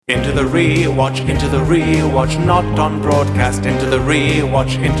Into the rewatch, not on broadcast. Into the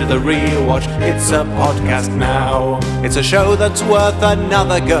rewatch, it's a podcast now. It's a show that's worth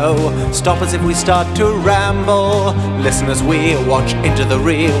another go. Stop us if we start to ramble. Listen as we watch Into the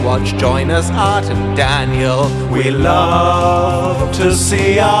Rewatch. Join us, Art and Daniel. We love to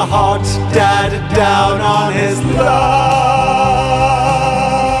see our hot dad down on his luck.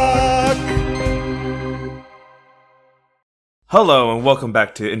 Hello and welcome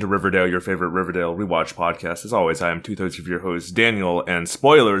back to Into Riverdale, your favorite Riverdale rewatch podcast. As always, I am two-thirds of your host, Daniel, and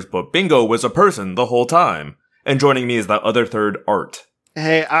spoilers, but Bingo was a person the whole time. And joining me is that other third, Art.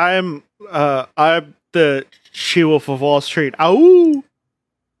 Hey, I'm the She-Wolf of Wall Street. Ow!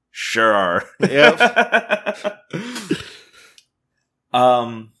 Sure are. Yep.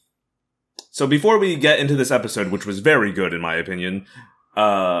 So before we get into this episode, which was very good in my opinion,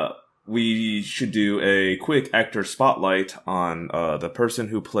 we should do a quick actor spotlight on the person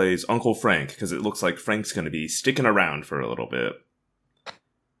who plays Uncle Frank, because it looks like Frank's going to be sticking around for a little bit.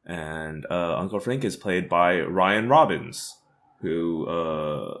 And Uncle Frank is played by Ryan Robbins, who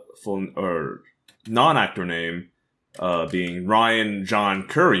full or non-actor name being Ryan John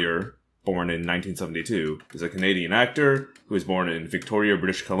Currier, born in 1972, is a Canadian actor who was born in Victoria,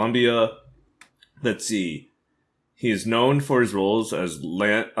 British Columbia. Let's see. He is known for his roles as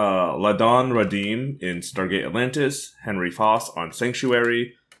Ladon Radim in Stargate Atlantis, Henry Foss on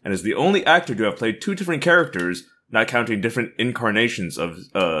Sanctuary, and is the only actor to have played two different characters, not counting different incarnations of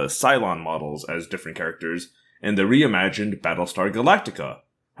Cylon models as different characters, in the reimagined Battlestar Galactica,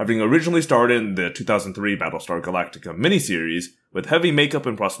 having originally starred in the 2003 Battlestar Galactica miniseries with heavy makeup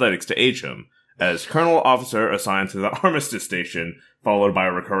and prosthetics to age him, as Colonel Officer assigned to the Armistice Station, followed by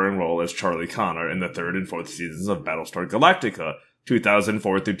a recurring role as Charlie Connor in the third and fourth seasons of Battlestar Galactica,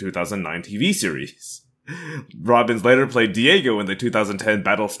 2004 through 2009 TV series. Robbins later played Diego in the 2010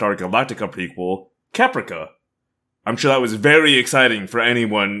 Battlestar Galactica prequel, Caprica. I'm sure that was very exciting for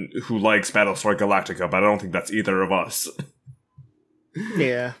anyone who likes Battlestar Galactica, but I don't think that's either of us.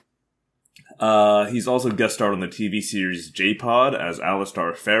 Yeah. He's also guest starred on the TV series J-Pod as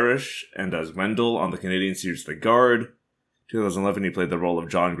Alistar Farish and as Wendell on the Canadian series The Guard. 2011, he played the role of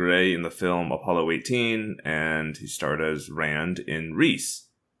John Gray in the film Apollo 18, and he starred as Rand in Reese.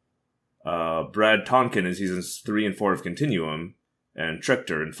 Brad Tonkin in seasons 3 and 4 of Continuum, and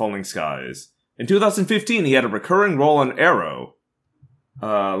Trictor in Falling Skies. In 2015, he had a recurring role on Arrow.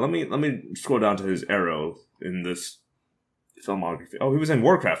 Let me scroll down to his Arrow in this filmography. Oh, he was in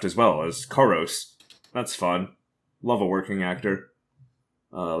Warcraft as well as Karos. That's fun. Love a working actor.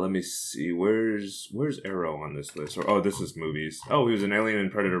 Let me see. Where's Arrow on this list? Oh, this is movies. Oh, he was in Alien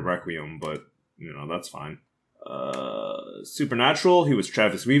and Predator Requiem, but that's fine. Supernatural. He was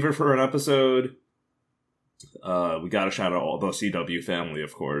Travis Weaver for an episode. We gotta shout out all the CW family,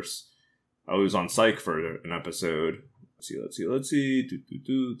 of course. He was on Psych for an episode. Let's see.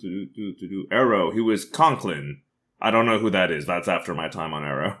 Arrow. He was Conklin. I don't know who that is. That's after my time on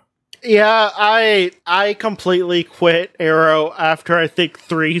Arrow. Yeah, I completely quit Arrow after I think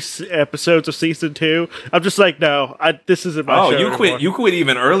 3 episodes of season 2. I'm just like, no, this isn't my show anymore. You quit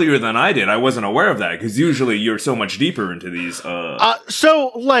even earlier than I did. I wasn't aware of that because usually you're so much deeper into these.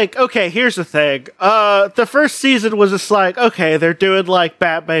 Okay, here's the thing. The first season was just like, okay, they're doing like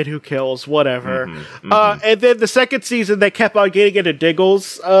Batman Who Kills, whatever. And then the second season they kept on getting into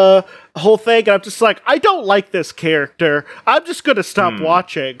Diggle's whole thing, and I'm just like, I don't like this character. I'm just gonna stop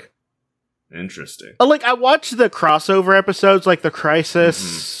watching. Interesting. I watched the crossover episodes, like the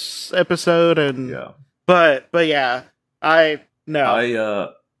Crisis episode, and yeah. But yeah, I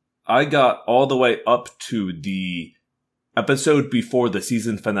got all the way up to the episode before the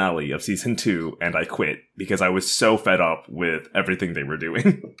season finale of season 2, and I quit because I was so fed up with everything they were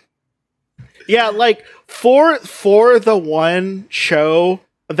doing. Yeah, like for the one show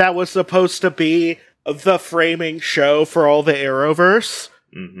that was supposed to be the framing show for all the Arrowverse.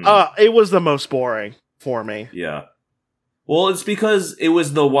 It was the most boring for me. Yeah. Well, it's because it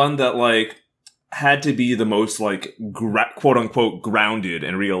was the one that, had to be the most, quote-unquote grounded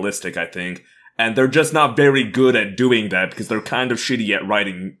and realistic, I think. And they're just not very good at doing that because they're kind of shitty at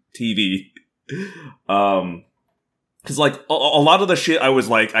writing TV. Because, a lot of the shit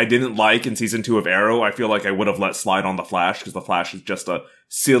I didn't like in season 2 of Arrow, I feel like I would have let slide on The Flash, because The Flash is just a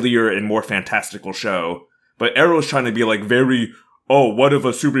sillier and more fantastical show. But Arrow's trying to be, very... oh, what if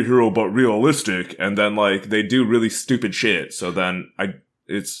a superhero but realistic? And then, they do really stupid shit. So then I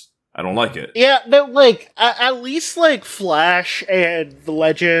don't like it. Yeah, no, at least, Flash and the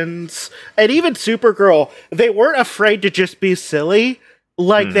Legends, and even Supergirl, they weren't afraid to just be silly.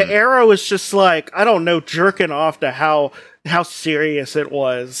 The Arrow is just I don't know, jerking off to how how serious it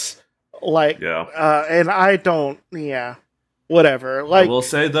was. Like, Yeah. and I don't, whatever. Like, I will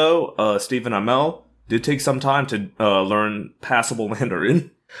say though, Stephen Amell did take some time to learn passable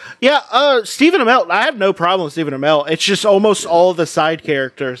Mandarin. yeah, Stephen Amell, I have no problem with Stephen Amell. It's just almost all the side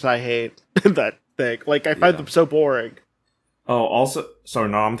characters I hate in that thing. Like, I find them so boring. Oh, also, sorry,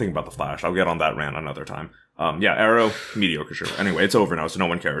 no, I'm thinking about The Flash. I'll get on that rant another time. Yeah, Arrow, mediocre show. Anyway, it's over now, so no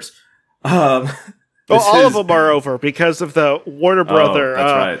one cares. Well, all of them are over because of the Warner Brother.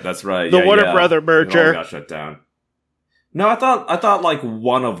 That's right. The Warner Brother merger. It all got shut down. No, I thought like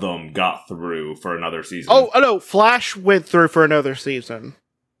one of them got through for another season. Oh, no, Flash went through for another season.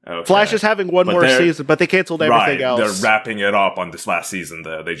 Okay. Flash is having one more season, but they canceled everything else. They're wrapping it up on this last season,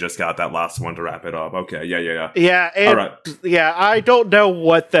 though. They just got that last one to wrap it up. Okay, yeah. Yeah, and, all right. Yeah, I don't know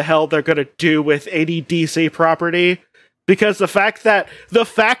what the hell they're gonna do with any DC property, because the fact that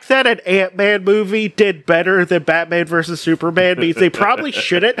an Ant-Man movie did better than Batman vs Superman means they probably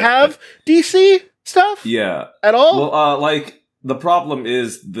shouldn't have DC stuff. Yeah, at all. Well, like the problem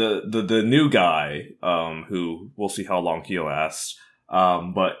is the new guy, who we'll see how long he lasts.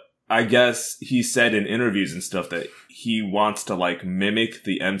 But I guess he said in interviews and stuff that he wants to like mimic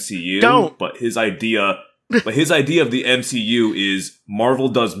the MCU. But his idea of the MCU is Marvel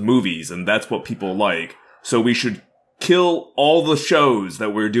does movies and that's what people like. So we should kill all the shows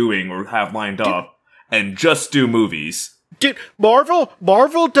that we're doing or have lined up and just do movies. Dude,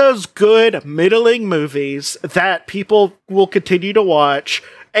 Marvel does good middling movies that people will continue to watch,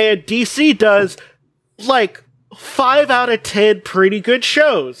 and DC does like 5 out of 10 pretty good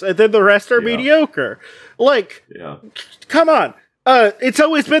shows, and then the rest are mediocre. Like, come on. It's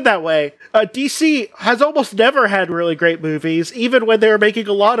always been that way. DC has almost never had really great movies, even when they were making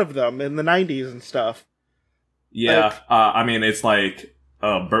a lot of them in the 90s and stuff. Yeah, like, I mean, it's like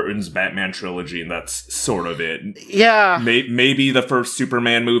Burton's Batman trilogy, and that's sort of it. Yeah. Maybe the first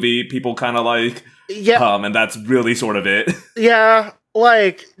Superman movie people kind of like. Yeah. And that's really sort of it. Yeah.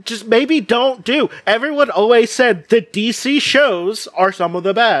 Like, just maybe don't do. Everyone always said the DC shows are some of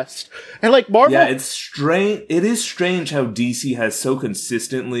the best. And like Marvel. Yeah, it's strange. It is strange how DC has so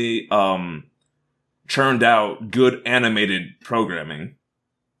consistently churned out good animated programming.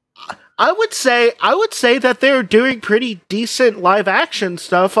 I would say that they're doing pretty decent live action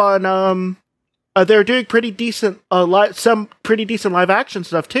stuff on they're doing pretty decent some pretty decent live action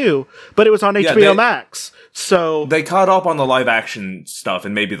stuff too, but it was on HBO Max. So they caught up on the live action stuff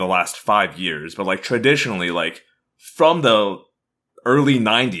in maybe the last 5 years, but like traditionally, like from the early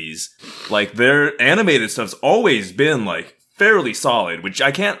 90s, like their animated stuff's always been like fairly solid, which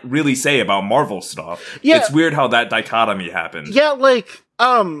I can't really say about Marvel stuff. Yeah. It's weird how that dichotomy happened. Yeah, like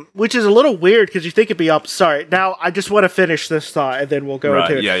which is a little weird because you think it'd be up. Sorry, now I just want to finish this thought and then we'll go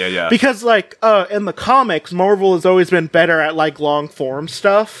into it. Yeah. Because like in the comics, Marvel has always been better at like long form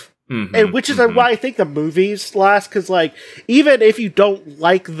stuff. And which is why I think the movies last, because like even if you don't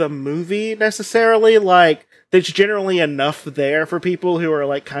like the movie necessarily, like there's generally enough there for people who are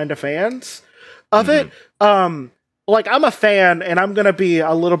like kind of fans of it. Like I'm a fan, and I'm gonna be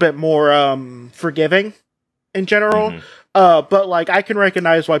a little bit more forgiving in general. But like I can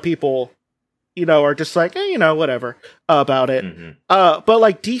recognize why people, are just like, whatever about it. But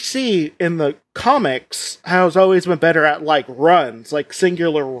like DC in the comics has always been better at like runs, like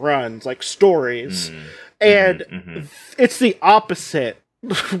singular runs, like stories. And it's the opposite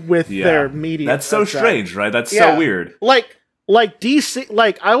with their media. That's so strange, right? That's so weird. Like DC,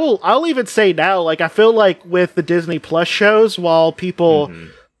 like I'll even say now, like I feel like with the Disney Plus shows, while people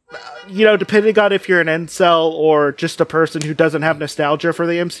depending on if you're an incel or just a person who doesn't have nostalgia for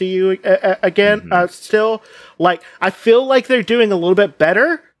the MCU still, like, I feel like they're doing a little bit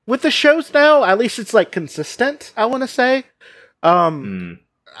better with the shows now. At least it's, like, consistent, I want to say.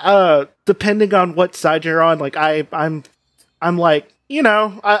 Depending on what side you're on, like, I'm like,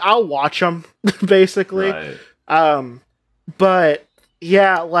 I'll watch them, basically. Right. But,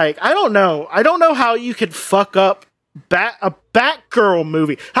 yeah, like, I don't know how you could fuck up a Batgirl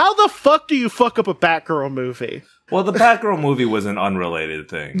movie. How the fuck do you fuck up a Batgirl movie? Well, the Batgirl movie was an unrelated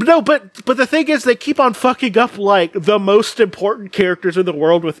thing. No, but the thing is, they keep on fucking up like the most important characters in the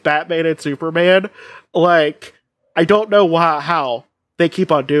world with Batman and Superman. Like, I don't know how they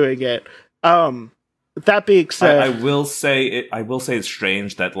keep on doing it. That being said, I will say it's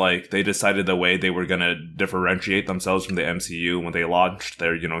strange that like they decided the way they were gonna differentiate themselves from the MCU when they launched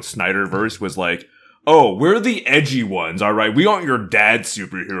their Snyderverse was like, oh, we're the edgy ones, all right? We aren't your dad's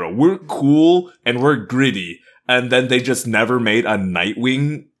superhero. We're cool and we're gritty. And then they just never made a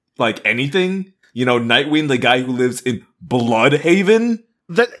Nightwing, like, anything. Nightwing, the guy who lives in Bloodhaven?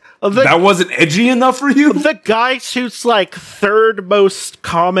 That wasn't edgy enough for you? The guy who's like third most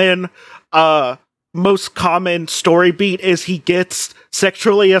common story beat is he gets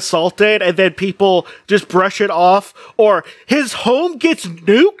sexually assaulted and then people just brush it off, or his home gets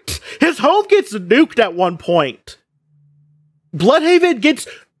nuked. His home gets nuked at one point. Bloodhaven gets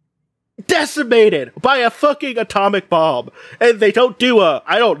decimated by a fucking atomic bomb, and they don't do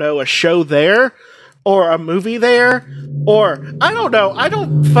a show there or a movie there, or I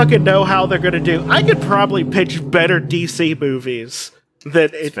don't fucking know how they're gonna do. I could probably pitch better DC movies than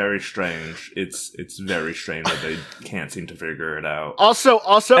it's very strange. It's very strange that they can't seem to figure it out. Also,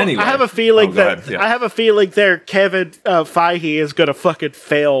 anyway. I have a feeling I have a feeling there Kevin Feige is gonna fucking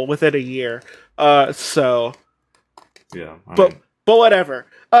fail within a year. So yeah, but whatever.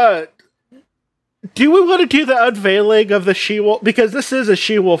 Do we want to do the unveiling of the She-Wolf? Because this is a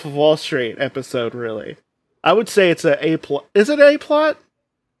She-Wolf of Wall Street episode, really. I would say it's a plot. Is it a plot?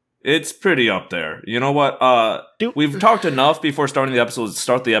 It's pretty up there. You know what? We've talked enough before starting the episode to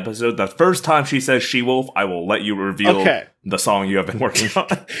start the episode. The first time she says She-Wolf, I will let you reveal the song you have been working on.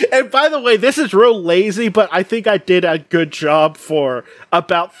 And by the way, this is real lazy, but I think I did a good job for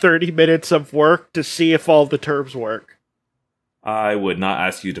about 30 minutes of work to see if all the terms work. I would not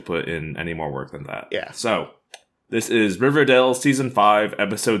ask you to put in any more work than that. Yeah. So, this is Riverdale Season 5,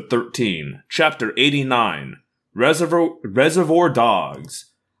 Episode 13, Chapter 89, Reservoir Dogs.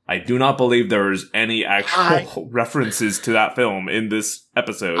 I do not believe there is any actual references to that film in this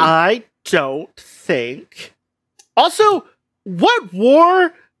episode. I don't think. Also, what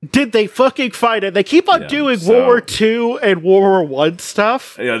war did they fucking fight in? They keep on doing World War II and World War I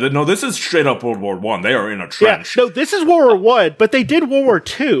stuff. Yeah, no, this is straight up World War I. They are in a trench. Yeah, no, this is World War I, but they did World War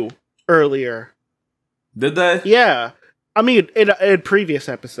II earlier. Did they? Yeah. I mean, in previous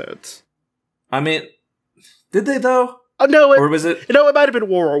episodes. I mean, did they though? Oh, no, or was it? No, it might have been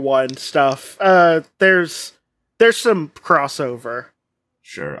World War I stuff. There's some crossover.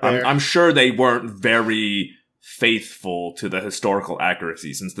 Sure. I'm sure they weren't very faithful to the historical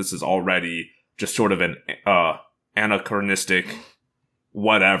accuracy, since this is already just sort of an anachronistic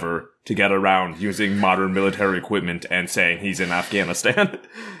whatever to get around using modern military equipment and saying he's in Afghanistan.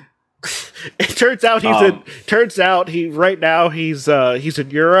 It turns out right now he's in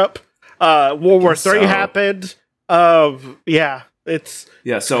Europe. World War III happened. So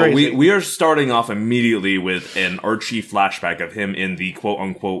crazy. we are starting off immediately with an Archie flashback of him in the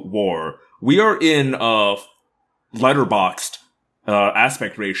quote-unquote war. We are in letterboxed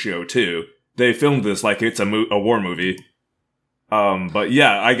aspect ratio too. They filmed this like it's a war movie. But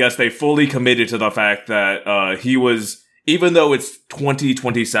yeah, I guess they fully committed to the fact that he was, even though it's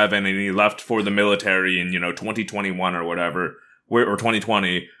 2027 and he left for the military in 2021 or whatever, or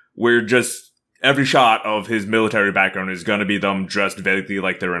 2020, we're just every shot of his military background is going to be them dressed vaguely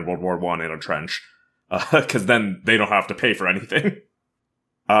like they're in World War I in a trench, because then they don't have to pay for anything.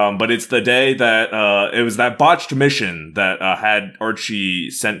 But it's the day that it was that botched mission that had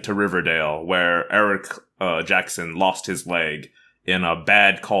Archie sent to Riverdale, where Eric Jackson lost his leg in a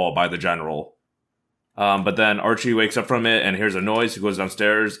bad call by the general. But then Archie wakes up from it and hears a noise. He goes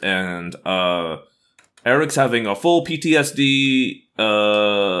downstairs, and Eric's having a full PTSD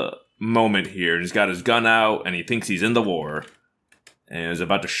moment here. He's got his gun out, and he thinks he's in the war, and is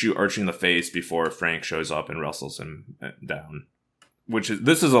about to shoot Archie in the face before Frank shows up and wrestles him down.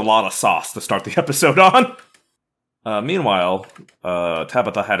 This is a lot of sauce to start the episode on. Meanwhile,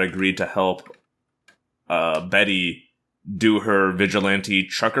 Tabitha had agreed to help Betty do her vigilante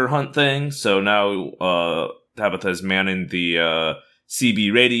trucker hunt thing, so now Tabitha's manning the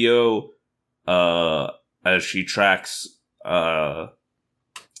CB radio as she tracks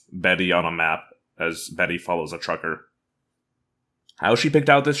Betty on a map as Betty follows a trucker. How she picked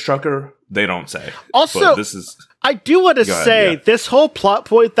out this trucker, they don't say. Also, I do want to say, this whole plot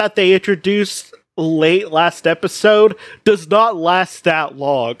point that they introduced late last episode does not last that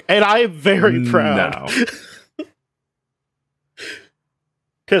long, and I am very proud. No.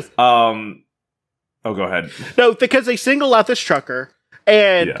 Because go ahead. No, because they single out this trucker,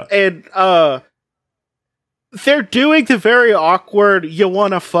 and they're doing the very awkward "you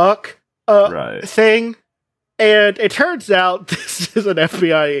wanna fuck" thing, and it turns out this is an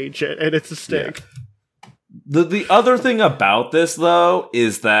FBI agent, and it's a stick. Yeah. The other thing about this, though,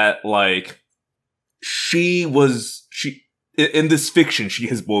 is that she in this fiction she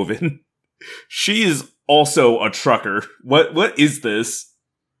has woven, she is also a trucker. What is this?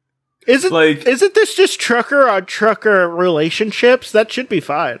 Isn't this just trucker on trucker relationships? That should be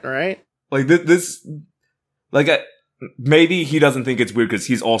fine, right? maybe he doesn't think it's weird because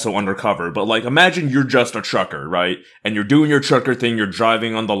he's also undercover, but like, imagine you're just a trucker, right? And you're doing your trucker thing, you're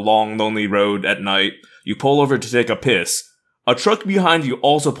driving on the long, lonely road at night, you pull over to take a piss, a truck behind you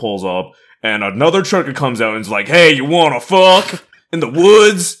also pulls up, and another trucker comes out and is like, hey, you wanna fuck? In the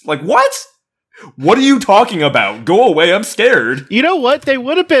woods? Like, what? What are you talking about? Go away, I'm scared. You know what? They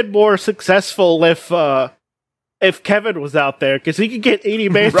would have been more successful if Kevin was out there, because he could get any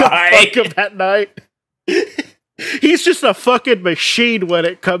man to fuck him that night. He's just a fucking machine when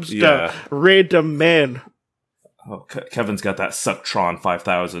it comes to random men. Oh, Kevin's got that Sucktron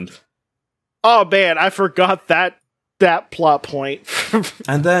 5000. Oh man, I forgot that plot point.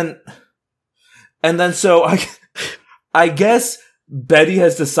 and then so I guess Betty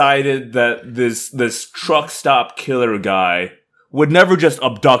has decided that this truck stop killer guy would never just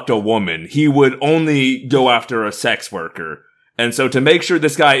abduct a woman. He would only go after a sex worker. And so to make sure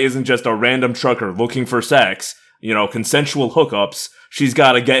this guy isn't just a random trucker looking for sex, consensual hookups, she's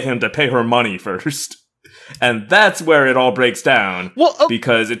got to get him to pay her money first. And that's where it all breaks down. Well,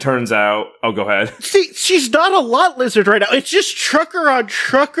 because it turns out... Oh, go ahead. See, she's not a lot lizard right now. It's just trucker on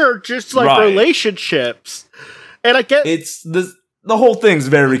trucker, just like relationships. And I get... It's... The whole thing's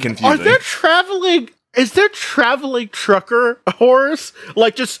very confusing. Is there traveling trucker whores?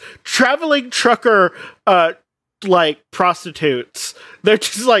 Like, just traveling trucker, prostitutes. They're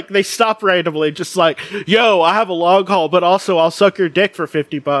just like, they stop randomly, just like, yo, I have a long haul, but also I'll suck your dick for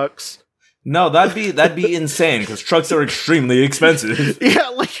 $50. No, that'd be insane, because trucks are extremely expensive. Yeah,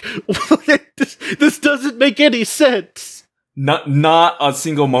 like, this doesn't make any sense. Not a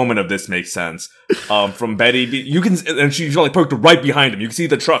single moment of this makes sense. From Betty, you can, and she's like parked right behind him. You can see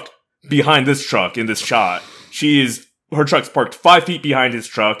the truck behind this truck in this shot. Her truck's parked 5 feet behind his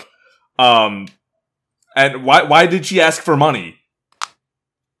truck. And why did she ask for money?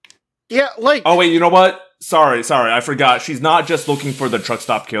 Yeah, like... Oh wait, you know what? Sorry, I forgot. She's not just looking for the truck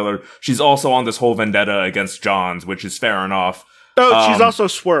stop killer. She's also on this whole vendetta against Johns, which is fair enough. Oh, she's also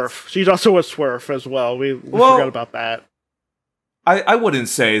Swerve. She's also a Swerve as well. We forgot about that. I wouldn't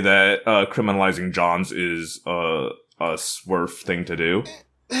say that criminalizing Johns is a Swerve thing to do.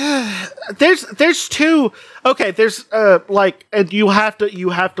 There's two. Okay, there's and you have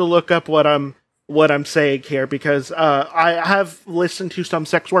to look up what I'm saying here, because I have listened to some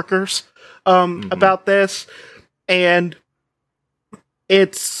sex workers about this, and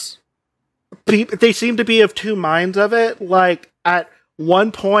they seem to be of two minds of it. Like, at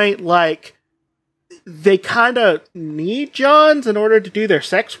one point, like, they kind of need Johns in order to do their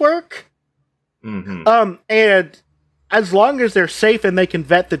sex work. And as long as they're safe and they can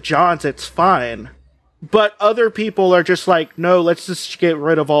vet the Johns, it's fine. But other people are just like, no, let's just get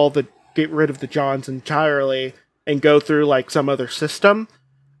rid of the Johns entirely and go through like some other system.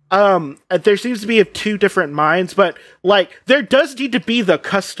 There seems to be two different minds, but like, there does need to be the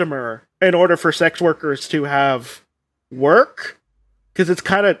customer in order for sex workers to have work, because it's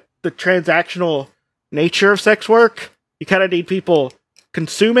kind of the transactional nature of sex work. You kind of need people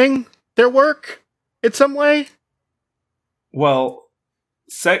consuming their work in some way. Well,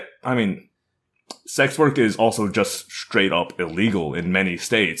 sex work is also just straight up illegal in many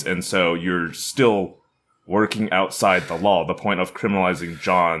states, and so you're still working outside the law. The point of criminalizing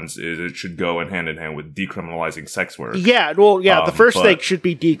Johns is it should go hand in hand with decriminalizing sex work. Yeah, well, yeah, the first thing should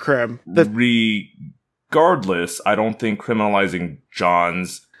be decrim. Regardless, I don't think criminalizing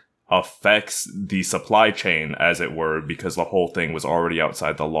Johns affects the supply chain, as it were, because the whole thing was already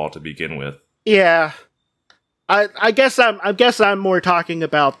outside the law to begin with. Yeah. I guess I'm more talking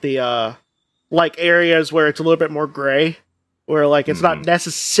about the like areas where it's a little bit more gray, where like it's not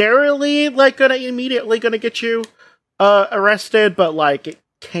necessarily like immediately gonna get you arrested, but like it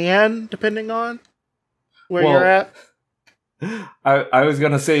can, depending on where you're at. I was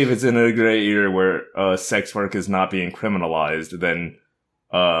gonna say, if it's in a gray area where sex work is not being criminalized, then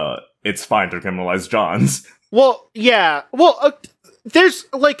it's fine to criminalize Johns. Well, yeah. Well, there's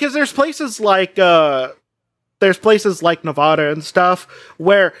like, because there's places like Nevada and stuff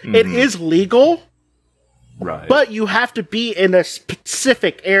where it is legal, right? But you have to be in a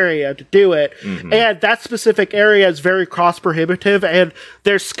specific area to do it, and that specific area is very cost prohibitive. And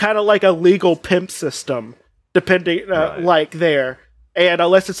there's kind of like a legal pimp system, depending like there. And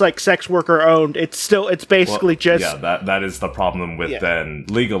unless it's like sex worker owned, it's basically just... Yeah, that is the problem with then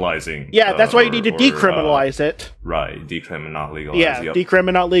legalizing. Yeah, that's why you need to decriminalize it. Right, decrim and not legalize. Yeah, decrim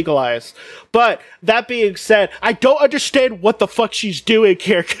and not legalize. But that being said, I don't understand what the fuck she's doing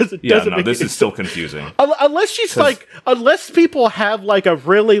here, because it doesn't make this any is still confusing. Unless she's like... Unless people have like a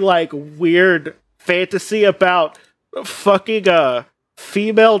really like weird fantasy about fucking a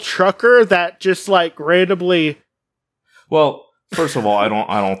female trucker that just like randomly Well, first of all, I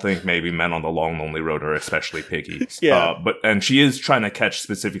don't think maybe men on the long lonely road are especially picky. Yeah. And she is trying to catch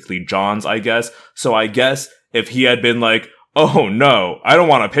specifically John's, I guess. So I guess if he had been like, oh no, I don't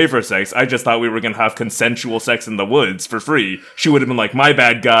want to pay for sex, I just thought we were going to have consensual sex in the woods for free, she would have been like, my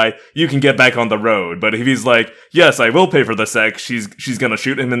bad guy, you can get back on the road. But if he's like, yes, I will pay for the sex, she's going to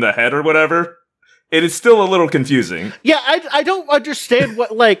shoot him in the head or whatever, it is still a little confusing. Yeah, I don't understand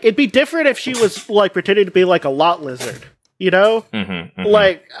what, like, it'd be different if she was, like, pretending to be, like, a lot lizard. You know?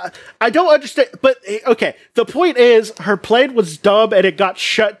 Like, I don't understand. But, okay, the point is, her plane was dumb and it got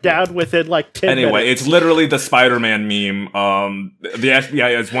shut down within, like, 10 minutes. Anyway, it's literally the Spider-Man meme. The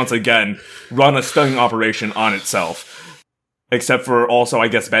FBI has once again run a stunning operation on itself. Except for also, I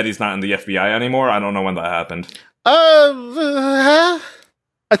guess Betty's not in the FBI anymore. I don't know when that happened. I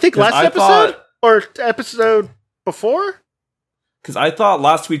think last episode? Or episode before? Because I thought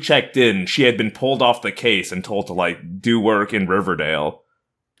last we checked in, she had been pulled off the case and told to, like, do work in Riverdale.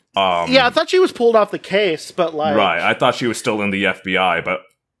 Yeah, I thought she was pulled off the case, but, like... Right, I thought she was still in the FBI, but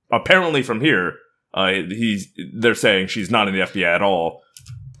apparently from here, they're saying she's not in the FBI at all,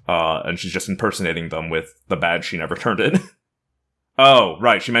 and she's just impersonating them with the badge she never turned in. Oh,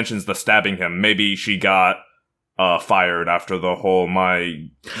 right, she mentions the stabbing him. Maybe she got fired after the whole my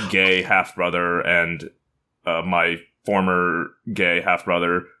gay half-brother and my former gay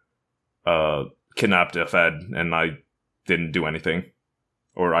half-brother kidnapped a Fed, and I didn't do anything.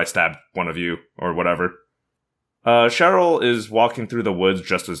 Or I stabbed one of you, or whatever. Cheryl is walking through the woods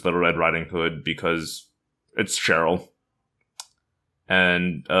just as Little Red Riding Hood, because it's Cheryl.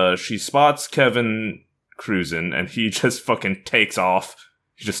 And she spots Kevin cruising, and he just fucking takes off.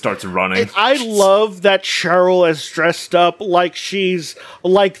 He just starts running. And I love that Cheryl is dressed up like she's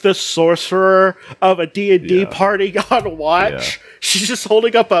like the sorcerer of a D&D party on watch. Yeah. She's just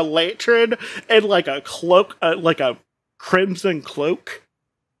holding up a lantern and like a cloak, like a crimson cloak.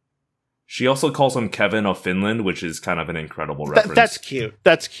 She also calls him Kevin of Finland, which is kind of an incredible reference. That's cute.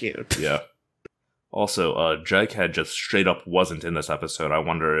 That's cute. Yeah. Also, Jughead just straight up wasn't in this episode. I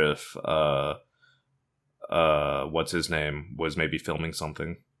wonder if what's his name was maybe filming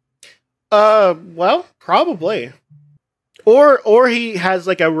something. Well, probably. Or he has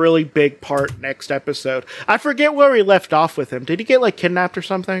like a really big part next episode. I forget where we left off with him. Did he get like kidnapped or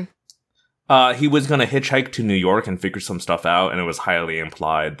something? He was gonna hitchhike to New York and figure some stuff out, and it was highly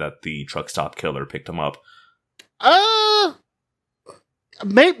implied that the truck stop killer picked him up.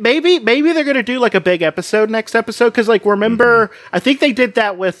 Maybe they're gonna do like a big episode next episode, because like remember, I think they did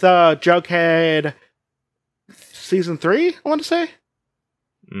that with Jughead season 3, I want to say.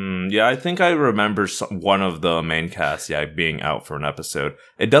 Yeah, I think I remember one of the main cast, being out for an episode.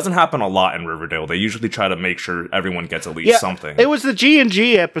 It doesn't happen a lot in Riverdale. They usually try to make sure everyone gets at least something. It was the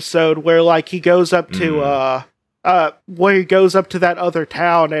G&G episode where like he goes up to where he goes up to that other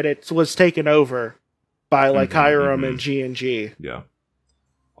town and it was taken over by like Hiram and G&G. Yeah.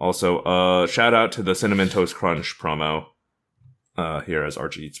 Also, shout out to the Cinnamon Toast Crunch promo here as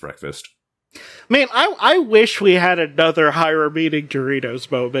Archie eats breakfast. Man, I wish we had another Hiram eating Doritos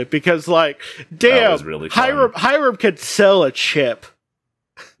moment, because, like, damn, that was really fun. Hiram could sell a chip.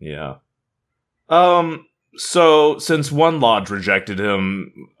 Yeah. So, since one lodge rejected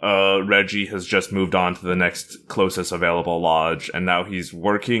him, Reggie has just moved on to the next closest available lodge, and now he's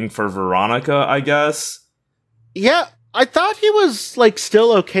working for Veronica, I guess? Yeah, I thought he was, like,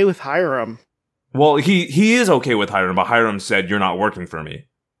 still okay with Hiram. Well, he is okay with Hiram, but Hiram said, "You're not working for me."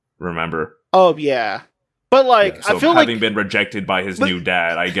 Remember? Oh, yeah. But, like, so I feel having been rejected by his new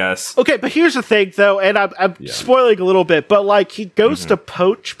dad, I guess. Okay, but here's the thing, though, and I'm spoiling a little bit, but, like, he goes to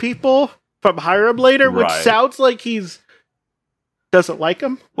poach people from Hiram later, which sounds like he's doesn't like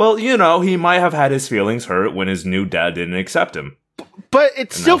him. Well, you know, he might have had his feelings hurt when his new dad didn't accept him. But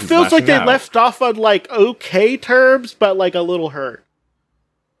it still feels like they left off on, like, okay terms, but, like, a little hurt.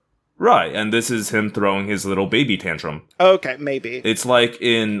 Right, and this is him throwing his little baby tantrum. Okay, maybe. It's like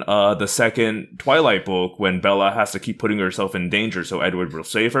in the second Twilight book when Bella has to keep putting herself in danger so Edward will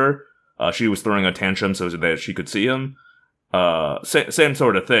save her. She was throwing a tantrum so that she could see him. Same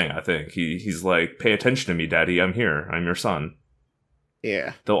sort of thing, I think. He's like, pay attention to me, Daddy, I'm here. I'm your son.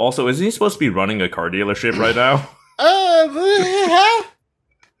 Yeah. Though also, isn't he supposed to be running a car dealership right now?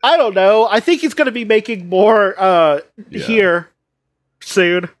 I don't know. I think he's going to be making more here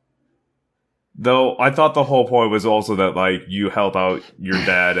soon. Though, I thought the whole point was also that, like, you help out your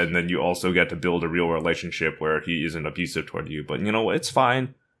dad, and then you also get to build a real relationship where he isn't abusive toward you. But, you know what? It's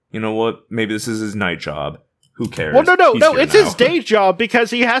fine. You know what? Maybe this is his night job. Who cares? Well, no, He's here it's now. his day job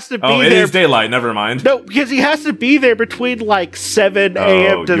because he has to be Oh, it there. is daylight. Never mind. No, because he has to be there between like 7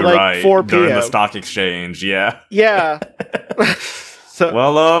 a.m. to you're like right. 4 p.m. During the stock exchange. Yeah. Yeah. So,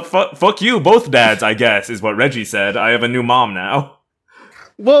 Well, fuck you, both dads. I guess is what Reggie said. I have a new mom now.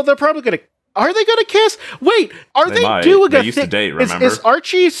 well, they're probably gonna. Are they gonna kiss? Wait, are They they might. doing They a used to thing? date, remember? Is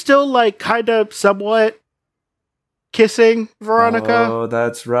Archie still like kind of somewhat kissing Veronica? Oh,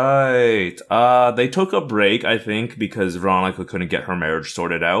 that's right. They took a break, I think, because Veronica couldn't get her marriage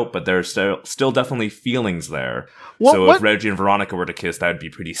sorted out, but there's still definitely feelings there. So if Reggie and Veronica were to kiss, that'd be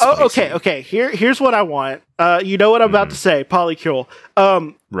pretty spicy. Oh, okay. Here's what I want. You know what I'm about to say, polycule.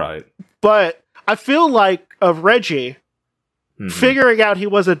 Right. But I feel like of Reggie figuring out he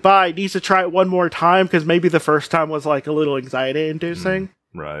wasn't bi needs to try it one more time because maybe the first time was like a little anxiety inducing.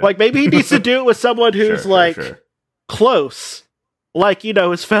 Right. Like maybe he needs to do it with someone who's Sure. close, like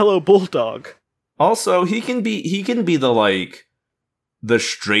his fellow bulldog. Also, he can be the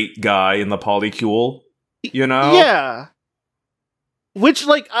straight guy in the polycule, you know? Yeah. Which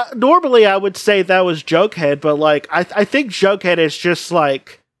normally I would say that was Jughead, but like I think Jughead is just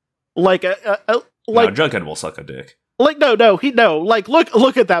like No, Jughead will suck a dick. like no like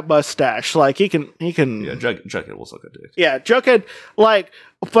look at that mustache, like he can Yeah, Jughead will suck a dick. yeah, Jughead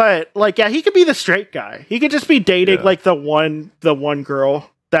he could be the straight guy. He could just be dating like the one girl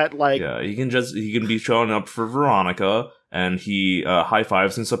that like Yeah, he can be showing up for Veronica, and he high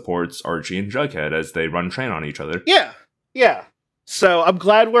fives and supports Archie and Jughead as they run train on each other. yeah. So I'm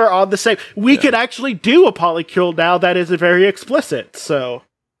glad we're on the same. We could actually do a polycule now that isn't very explicit. So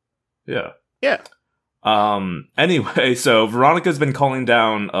Yeah. yeah. Anyway, so Veronica's been calling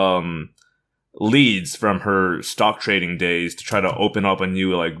down leads from her stock trading days to try to open up a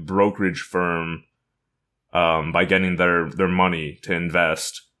new like brokerage firm by getting their money to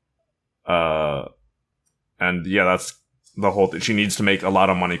invest. And yeah, that's the whole thing. She needs to make a lot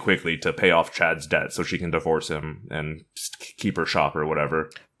of money quickly to pay off Chad's debt so she can divorce him and keep her shop or whatever.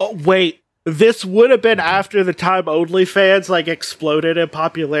 Oh wait, this would have been after the time OnlyFans like exploded in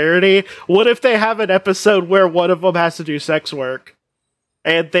popularity. What if they have an episode where one of them has to do sex work,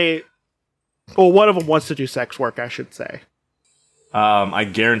 and one of them wants to do sex work, I should say. I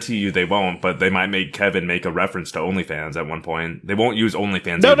guarantee you they won't, but they might make Kevin make a reference to OnlyFans at one point. They won't use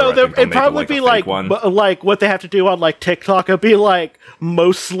OnlyFans. No, either. it'd probably be like what they have to do on like TikTok. It'd be like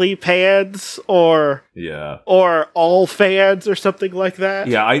mostly pans or all fans or something like that.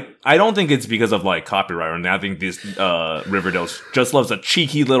 Yeah, I don't think it's because of like copyright or anything. I think this Riverdale just loves a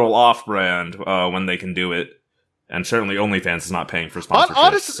cheeky little off-brand when they can do it, and certainly OnlyFans is not paying for sponsorships.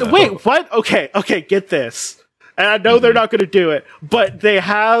 Honestly, wait, what? Okay, get this. And I know they're not going to do it, but they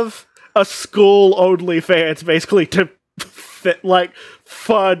have a school OnlyFans basically to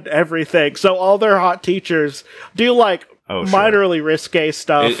fund everything. So all their hot teachers do minorly risque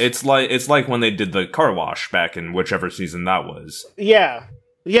stuff. It's like when they did the car wash back in whichever season that was. Yeah.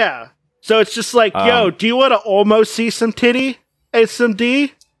 So it's just like, yo, do you want to almost see some titty and some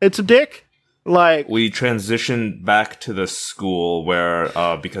D and some dick? Like, we transitioned back to the school where,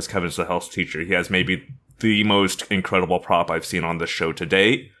 because Kevin's the health teacher, he has maybe the most incredible prop I've seen on this show to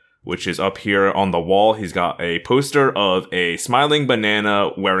date, which is up here on the wall. He's got a poster of a smiling banana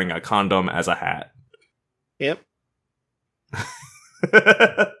wearing a condom as a hat. Yep.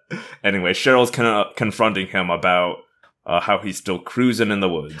 Anyway, Cheryl's confronting him about how he's still cruising in the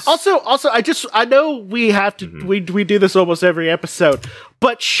woods. Also, I know we have to we do this almost every episode,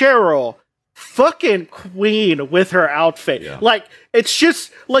 but Cheryl, fucking queen with her outfit. Yeah. Like, it's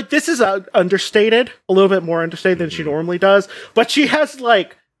just like, this is understated, a little bit more understated than she normally does, but she has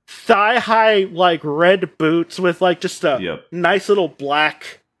like thigh high like red boots with like just a nice little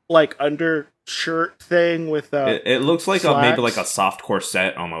black like undershirt thing with it looks like maybe like a soft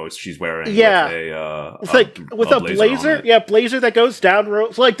corset almost she's wearing. With a blazer. Yeah, blazer that goes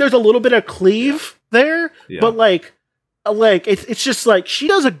down. Like, there's a little bit of cleave there, but like it's just like she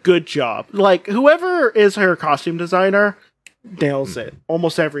does a good job. Like, whoever is her costume designer nails it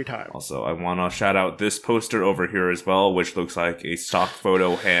almost every time. Also, I want to shout out this poster over here as well, which looks like a stock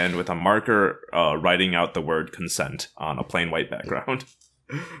photo hand with a marker writing out the word consent on a plain white background.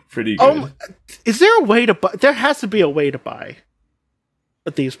 Pretty good. Is there a way to buy? There has to be a way to buy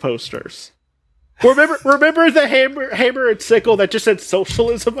these posters. Remember the hammer and sickle that just said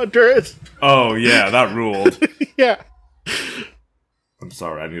socialism under it? Oh yeah, that ruled. Yeah. I'm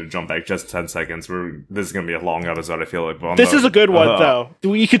sorry, I need to jump back just 10 seconds. This is going to be a long episode, I feel like. This is a good one, though.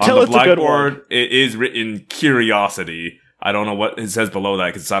 You can tell it's a good one. On the blackboard, it is written curiosity. I don't know what it says below that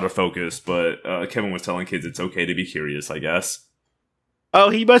because it's out of focus, but Kevin was telling kids it's okay to be curious, I guess. Oh,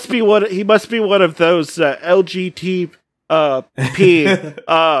 he must be one. He must be one of those LGTP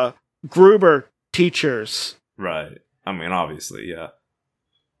groomer teachers. Right. I mean, obviously, yeah.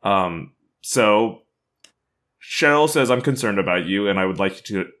 So Cheryl says, "I'm concerned about you, and I would like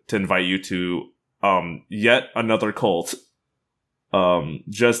to invite you to yet another cult."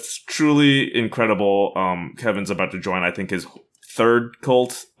 Just truly incredible. Kevin's about to join, I think, his third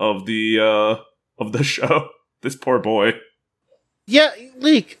cult of the show. This poor boy. Yeah,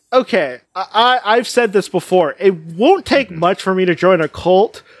 Leek. Okay, I've said this before. It won't take much for me to join a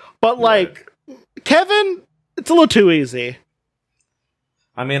cult, but like Kevin, it's a little too easy.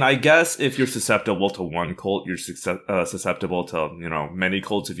 I mean, I guess if you're susceptible to one cult, you're susceptible to, many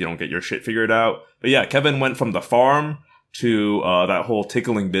cults if you don't get your shit figured out. But yeah, Kevin went from the farm to that whole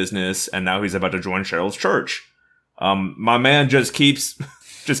tickling business, and now he's about to join Cheryl's church. My man just keeps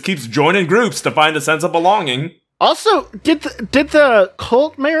joining groups to find a sense of belonging. Also, did the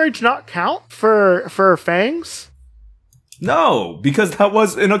cult marriage not count for Fangs? No, because that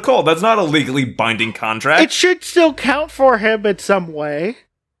was in a cult. That's not a legally binding contract. It should still count for him in some way.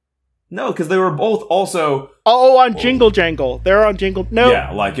 No, because they were both also... Oh, on Jingle Jangle. They're on Jingle... No.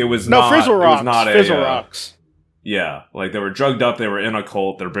 Yeah, like it was no, not... Frizzle Rocks. It was not Frizzle Rocks. Yeah, like they were drugged up, they were in a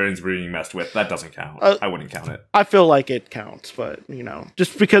cult, their brains were being messed with. That doesn't count. I wouldn't count it. I feel like it counts, but,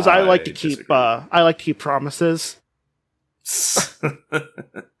 just because I like to keep... I like to keep promises.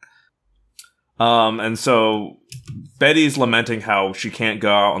 And so Betty's lamenting how she can't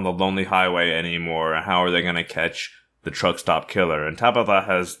go out on the lonely highway anymore. How are they going to catch the truck stop killer? And Tabitha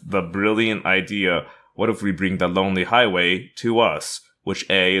has the brilliant idea, what if we bring the lonely highway to us? Which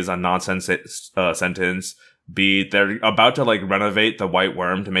A, is a nonsense sentence. B, they're about to renovate the White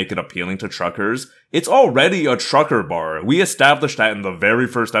Worm to make it appealing to truckers. It's already a trucker bar. We established that in the very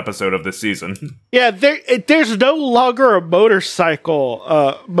first episode of this season. Yeah, there's no longer a motorcycle.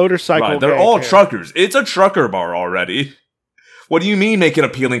 Right, they're all truckers. It's a trucker bar already. What do you mean make it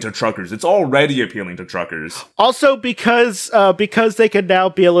appealing to truckers? It's already appealing to truckers. Also, because they can now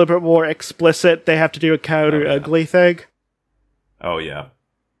be a little bit more explicit, they have to do a counter ugly thing. Oh yeah.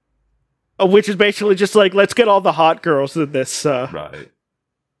 Which is basically just let's get all the hot girls in this, right,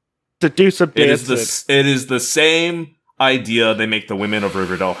 to do some dancing. It is the same idea they make the women of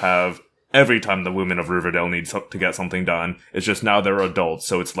Riverdale have every time the women of Riverdale need to get something done. It's just now they're adults,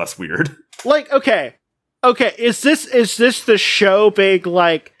 so it's less weird. Okay, is this the show being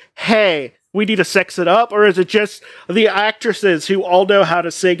hey, we need to sex it up, or is it just the actresses who all know how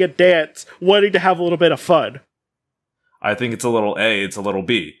to sing and dance wanting to have a little bit of fun? I think it's a little A, it's a little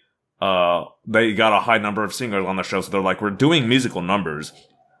B. They got a high number of singers on the show, so they're we're doing musical numbers.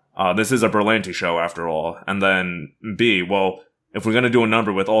 This is a Berlanti show after all. And then B, well, if we're gonna do a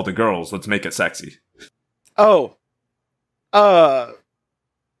number with all the girls, let's make it sexy. Oh.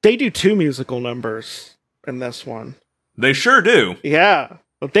 They do 2 musical numbers in this one. They sure do. Yeah.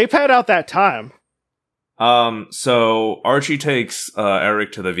 But they pad out that time. So Archie takes,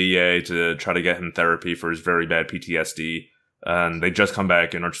 Eric to the VA to try to get him therapy for his very bad PTSD. And they just come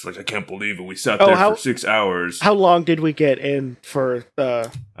back and are just I can't believe it. We sat there for 6 hours. How long did we get in for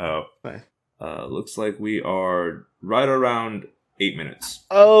looks like we are right around 8 minutes.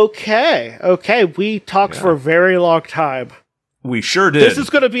 Okay. We talked for a very long time. We sure did. This is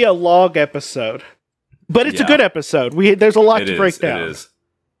going to be a long episode. But it's a good episode. There's a lot to break down. It is.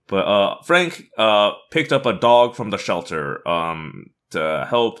 But Frank picked up a dog from the shelter to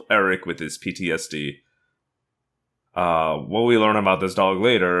help Eric with his PTSD. What we learn about this dog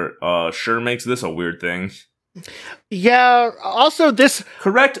later sure makes this a weird thing. Yeah, also this...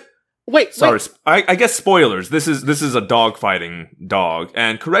 Correct? Wait. I guess spoilers. This is a dog fighting dog.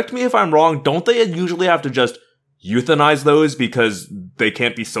 And correct me if I'm wrong, don't they usually have to just euthanize those because they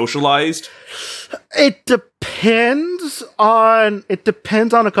can't be socialized? It depends on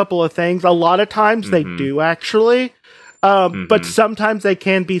a couple of things. A lot of times they do, actually. But sometimes they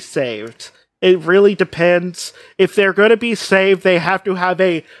can be saved. It really depends. If they're going to be saved, they have to have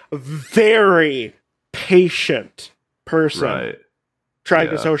a very patient person trying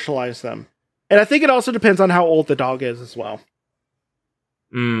to socialize them. And I think it also depends on how old the dog is as well.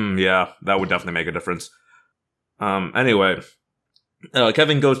 Yeah, that would definitely make a difference. Anyway,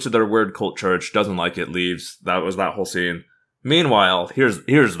 Kevin goes to their weird cult church, doesn't like it, leaves. That was that whole scene. Meanwhile, here's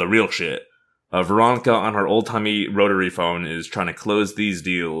the real shit. Veronica on her old-timey rotary phone is trying to close these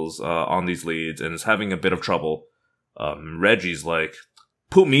deals on these leads and is having a bit of trouble. Reggie's like,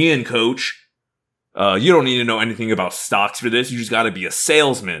 put me in, coach. You don't need to know anything about stocks for this. You just gotta be a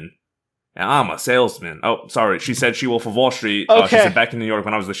salesman. And I'm a salesman. Oh, sorry. She said She-Wolf of Wall Street. Okay. She said back in New York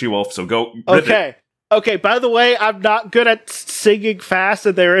when I was the She-Wolf, so go rip it. Okay, by the way, I'm not good at singing fast,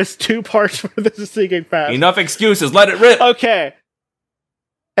 and there is 2 parts where this is singing fast. Enough excuses, let it rip! Okay.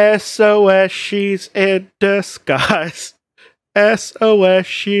 SOS, she's in disguise. SOS,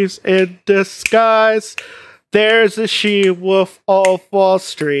 she's in disguise. There's a she-wolf off Wall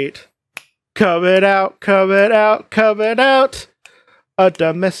Street. Coming out, coming out, coming out. A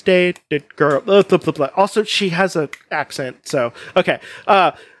domesticated girl. Blah, blah, blah, blah. Also, she has an accent, so... Okay.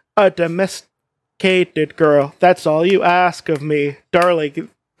 A domesticated girl. That's all you ask of me. Darling,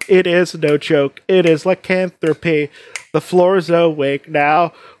 it is no joke. It is lycanthropy. The floor's awake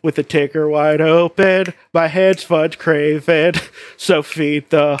now, with the ticker wide open. My head's fudge craving, so feed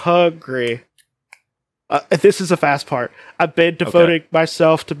the hungry. This is a fast part. I've been devoting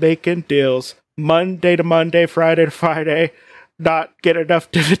myself to making deals. Monday to Monday, Friday to Friday. Not get enough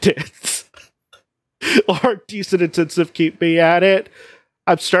dividends. Or decent incentive keep me at it.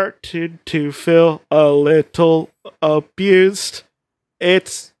 I'm starting to feel a little abused.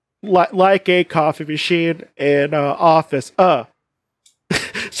 It's like a coffee machine in an office.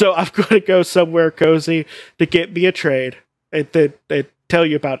 So I'm going to go somewhere cozy to get me a trade. And then tell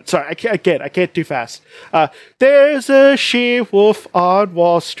you about it. Sorry, I can't do fast. There's a she-wolf on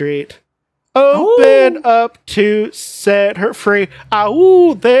Wall Street. Open up to set her free.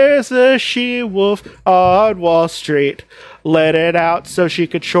 Ooh, there's a she-wolf on Wall Street. Let it out so she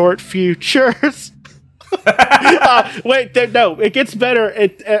could short futures. Wait, no, it gets better.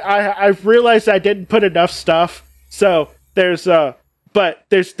 I realized I didn't put enough stuff. So there's but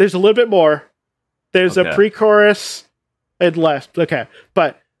there's a little bit more. There's a pre-chorus and left. Okay,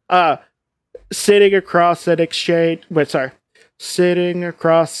 but sitting across an exchange. Sitting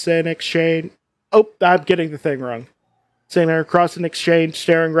across an exchange. Oh, I'm getting the thing wrong. Sitting across an exchange,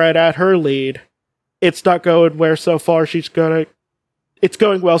 staring right at her lead. It's not going where so far she's gonna. It's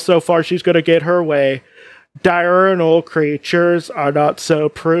going well so far. She's gonna get her way. Diurnal creatures are not so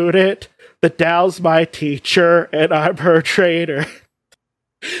prudent. The Dow's my teacher, and I'm her trainer.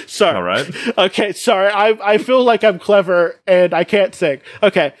 Sorry. All right. Okay, sorry. I feel like I'm clever and I can't sing.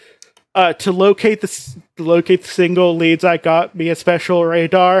 Okay. To locate the single leads, I got me a special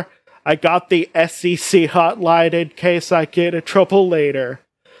radar. I got the SEC hotline in case I get in trouble later.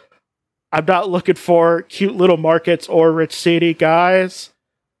 I'm not looking for cute little markets or rich city guys.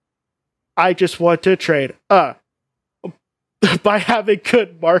 I just want to trade. By having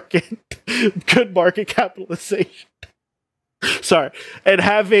good market capitalization. Sorry. And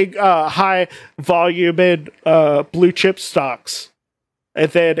having high volume in blue chip stocks. And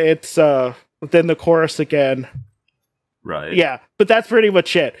then it's then the chorus again. Right. Yeah, but that's pretty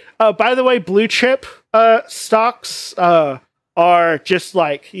much it. By the way, blue chip stocks are just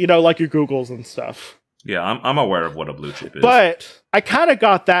like, like your Googles and stuff. Yeah, I'm aware of what a blue chip is. But I kind of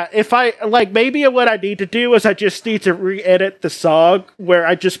got that. If I maybe what I need to do is I just need to re-edit the song where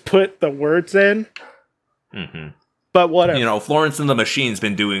I just put the words in. Mm-hmm. But whatever. Florence and the Machine's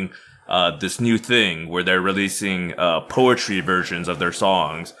been doing this new thing where they're releasing poetry versions of their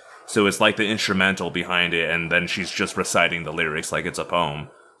songs. So it's like the instrumental behind it, and then she's just reciting the lyrics like it's a poem.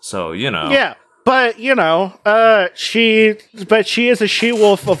 So, Yeah, but, she is a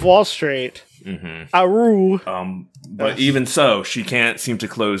she-wolf of Wall Street. Mm-hmm. Aru. But even so, she can't seem to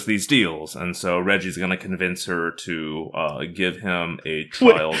close these deals, and so Reggie's gonna convince her to give him a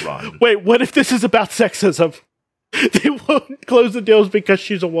trial run. Wait, what if this is about sexism? They won't close the deals because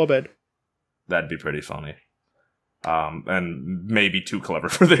she's a woman. That'd be pretty funny. And maybe too clever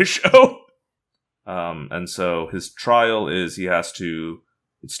for this show. And so his trial is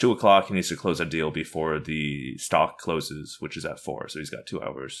it's 2:00, he needs to close a deal before the stock closes, which is at 4, so he's got 2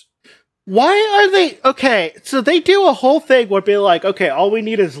 hours. Why are they... Okay, so they do a whole thing where be like, okay, all we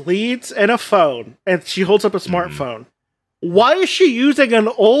need is leads and a phone, and she holds up a smartphone. Why is she using an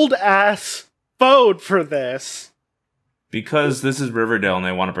old-ass phone for this? Because this is Riverdale and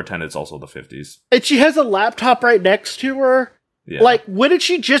they want to pretend it's also the 50s. And she has a laptop right next to her? Yeah. Like, wouldn't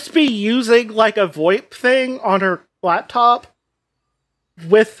she just be using, like, a VoIP thing on her laptop?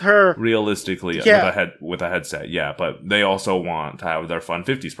 With her... Realistically, with a headset, yeah. But they also want to have their fun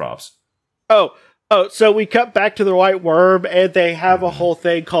 50s props. Oh, so we cut back to the White Worm, and they have a whole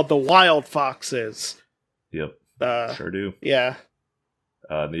thing called the Wild Foxes. Yep. Sure do. Yeah.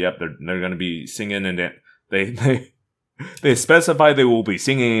 Yep, they're going to be singing and... They specify they will be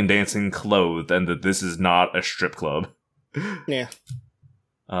singing and dancing clothed, and that this is not a strip club. Yeah.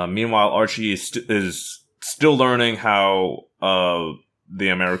 Meanwhile, Archie is still learning how the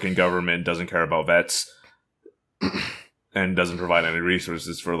American government doesn't care about vets and doesn't provide any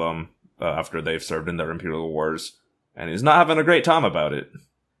resources for them after they've served in their imperial wars, and he's not having a great time about it.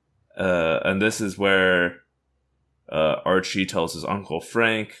 And this is where Archie tells his Uncle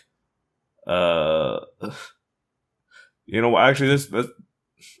Frank, actually, this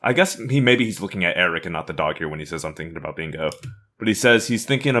I guess he's looking at Eric and not the dog here when he says I'm thinking about Bingo. But he says he's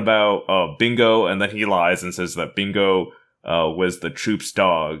thinking about Bingo, and then he lies and says that Bingo was the troop's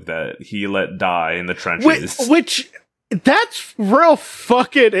dog that he let die in the trenches. Which that's real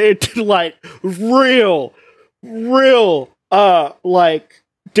fucking real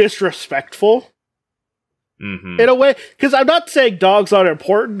disrespectful. Mm-hmm. In a way, because I'm not saying dogs aren't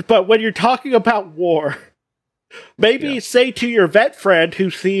important, but when you're talking about war, maybe say to your vet friend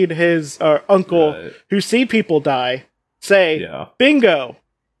who's seen his uncle, who's seen people die, say, Bingo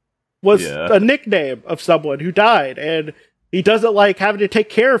was a nickname of someone who died, and he doesn't like having to take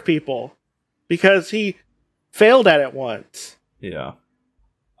care of people because he failed at it once. Yeah.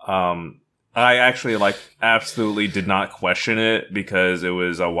 I actually absolutely did not question it because it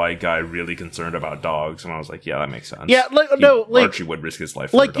was a white guy really concerned about dogs, and I was like, yeah, that makes sense. Yeah, Archie would risk his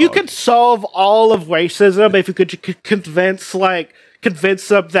life for a dog. You could solve all of racism if you could convince them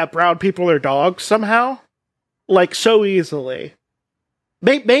that brown people are dogs somehow, so easily.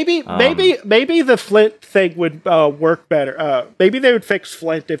 Maybe the Flint thing would work better. Maybe they would fix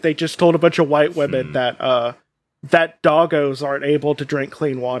Flint if they just told a bunch of white women that doggos aren't able to drink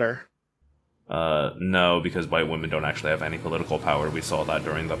clean water. No, because white women don't actually have any political power. We saw that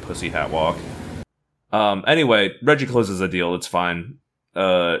during the Pussy Hat Walk. Anyway, Reggie closes the deal. It's fine.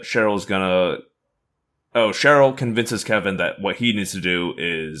 Cheryl convinces Kevin that what he needs to do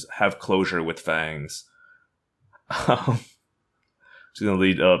is have closure with Fangs. It's going to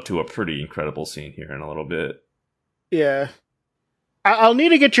lead up to a pretty incredible scene here in a little bit. Yeah. I'll need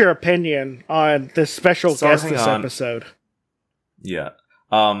to get your opinion on this special guest this episode. Yeah.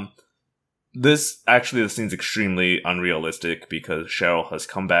 This scene's extremely unrealistic because Cheryl has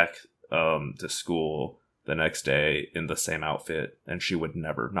come back to school the next day in the same outfit, and she would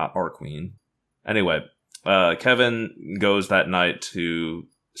never, not our queen. Anyway, Kevin goes that night to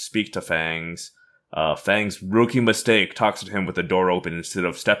speak to Fangs. Fang's rookie mistake talks to him with the door open instead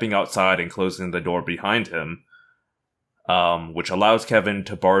of stepping outside and closing the door behind him, which allows Kevin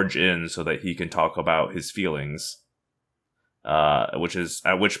to barge in so that he can talk about his feelings. At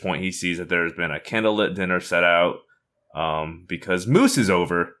which point he sees that there's been a candlelit dinner set out, because Moose is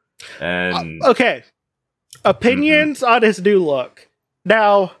over, and... okay. Opinions on his new look.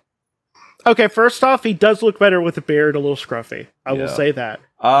 Now, okay, first off, he does look better with a beard, a little scruffy. I will say that.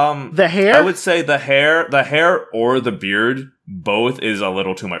 The hair? I would say the hair or the beard, both is a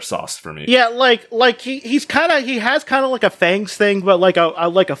little too much sauce for me. Yeah, he has kind of like a Fangs thing, but like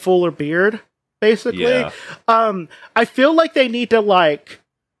a fuller beard. Basically, yeah. I feel like they need to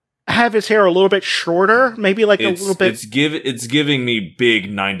have his hair a little bit shorter, maybe a little bit. It's giving me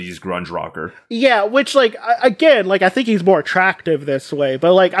big '90s grunge rocker. Yeah, which again, I think he's more attractive this way,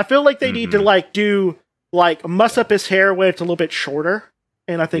 but I feel like they need to do muss up his hair when it's a little bit shorter,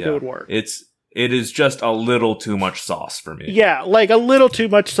 and I think it would work. It is just a little too much sauce for me. Yeah, a little too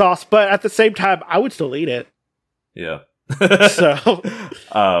much sauce, but at the same time, I would still eat it. Yeah. So.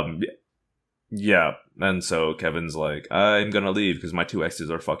 Yeah, and so Kevin's like, I'm gonna leave because my two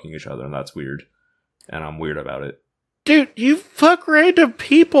exes are fucking each other, and that's weird. And I'm weird about it. Dude, you fuck random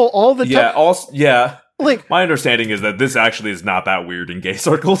people all the time. My understanding is that this actually is not that weird in gay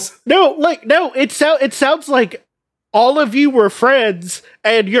circles. No, it sounds like all of you were friends,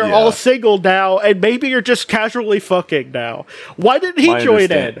 and you're all single now, and maybe you're just casually fucking now. Why didn't he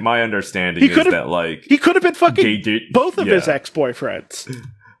join in? My understanding is that, he could have been fucking both of his ex-boyfriends.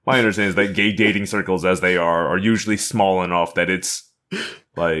 My understanding is that gay dating circles, as they are usually small enough that it's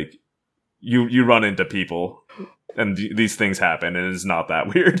you run into people and these things happen, and it's not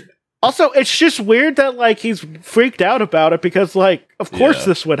that weird. Also, it's just weird that he's freaked out about it because of course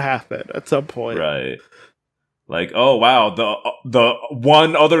this would happen at some point, right? Oh wow, the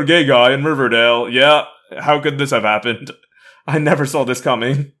one other gay guy in Riverdale. Yeah, how could this have happened? I never saw this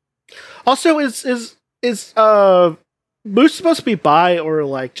coming. Also, is Moose supposed to be bi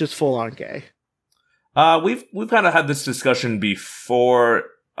or just full on gay? We've kind of had this discussion before.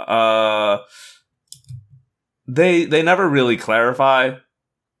 They never really clarify.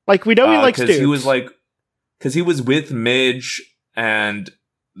 We know he likes dudes. Because he was with Midge, and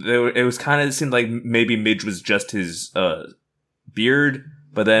it was kind of, it seemed like maybe Midge was just his beard,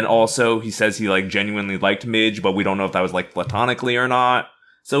 but then also he says he genuinely liked Midge, but we don't know if that was platonically or not.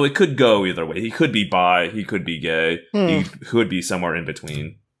 So it could go either way. He could be bi, he could be gay, he could be somewhere in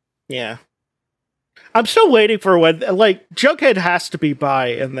between. Yeah. I'm still waiting for when, Jughead has to be bi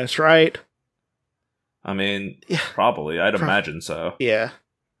in this, right? I mean, probably. I'd imagine so. Yeah.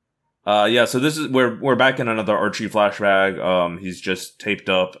 Yeah, so this is we're back in another Archie flashback. He's just taped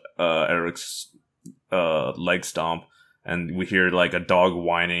up Eric's leg stomp, and we hear like a dog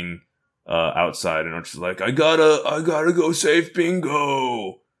whining outside, and Archie's like, I gotta go save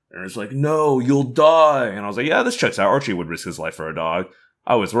Bingo. And it's like, no, you'll die. And I was like, yeah, this checks out. Archie would risk his life for a dog.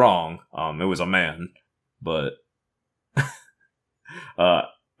 I was wrong. It was a man. But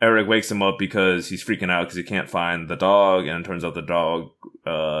Eric wakes him up because he's freaking out because he can't find the dog, and it turns out the dog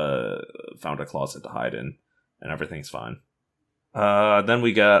found a closet to hide in, and everything's fine. Then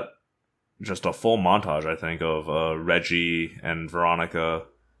we got just a full montage, I think, of Reggie and Veronica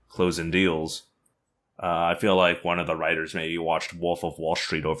closing deals. I feel like one of the writers maybe watched Wolf of Wall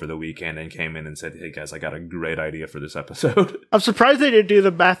Street over the weekend and came in and said, hey guys, I got a great idea for this episode. I'm surprised they didn't do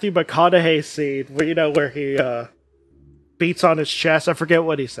the Matthew McConaughey scene where he beats on his chest. I forget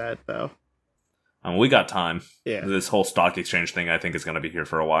what he said, though. We got time. Yeah. This whole stock exchange thing, I think, is going to be here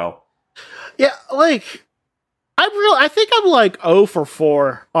for a while. Yeah, like, I think I'm like 0 for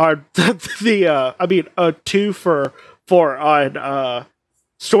 4 on 2 for 4 on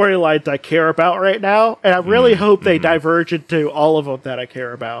storylines I care about right now, and I really hope they diverge into all of them that I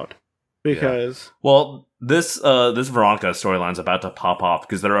care about, because... Yeah. Well, this Veronica storyline's about to pop off,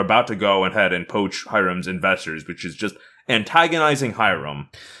 because they're about to go ahead and poach Hiram's investors, which is just antagonizing Hiram.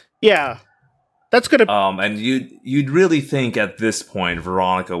 Yeah. That's gonna... And you'd really think at this point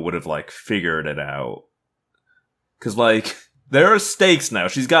Veronica would have, like, figured it out. Because, like, there are stakes now.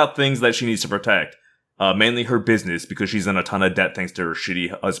 She's got things that she needs to protect. Mainly her business, because she's in a ton of debt thanks to her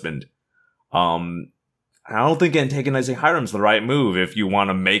shitty husband. I don't think antagonizing Hiram's the right move if you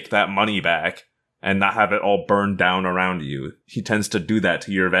want to make that money back and not have it all burned down around you. He tends to do that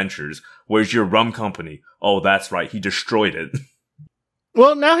to your ventures. Where's your rum company? Oh, that's right, he destroyed it.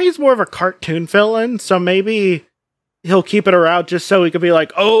 Well, now he's more of a cartoon villain, so maybe he'll keep it around just so he can be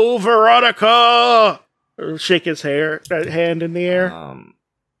like, oh, Veronica! Or shake his hand in the air.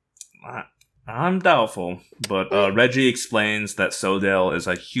 I'm doubtful, but Reggie explains that Sodale is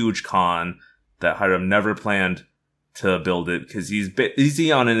a huge con, that Hiram never planned to build it because he's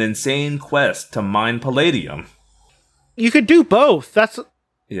busy on an insane quest to mine palladium. You could do both.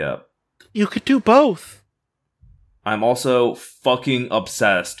 Yeah. You could do both. I'm also fucking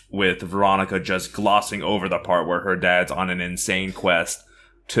obsessed with Veronica just glossing over the part where her dad's on an insane quest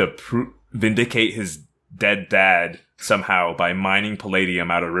to vindicate his dead dad somehow by mining palladium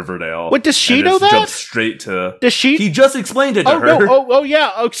out of Riverdale. What, does she know that? Jump straight to... Does she? He just explained it to her. No. Oh,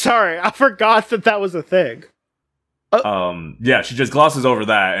 yeah. Oh, sorry. I forgot that was a thing. Yeah, she just glosses over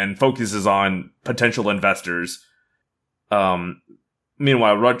that and focuses on potential investors.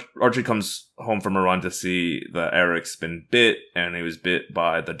 Meanwhile, Archie comes home from a run to see that Eric's been bit, and he was bit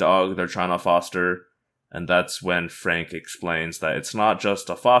by the dog they're trying to foster. And that's when Frank explains that it's not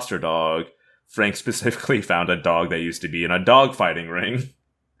just a foster dog. Frank specifically found a dog that used to be in a dog fighting ring.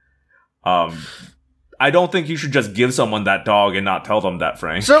 I don't think you should just give someone that dog and not tell them that,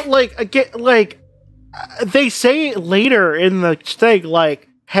 Frank. So, they say later in the thing, like,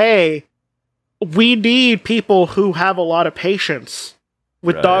 hey, we need people who have a lot of patience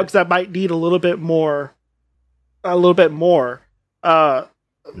with dogs that might need a little bit more. Which,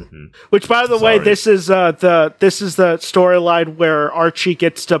 by the way, this is the storyline where Archie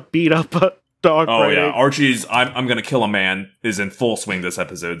gets to beat up a dog. Oh yeah, Archie's I'm gonna kill a man is in full swing this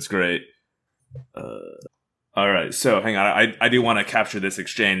episode. It's great. Alright, so hang on, I do want to capture this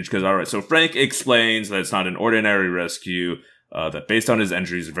exchange, because alright, so Frank explains that it's not an ordinary rescue, that based on his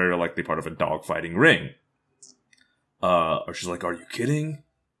injuries is very likely part of a dogfighting ring. Archie's like, are you kidding?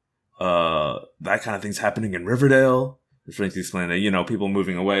 That kind of thing's happening in Riverdale? And Frank's explaining that, people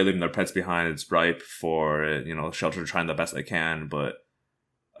moving away, leaving their pets behind, it's ripe for, shelter trying the best they can, but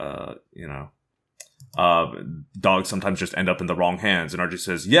dogs sometimes just end up in the wrong hands. And Archie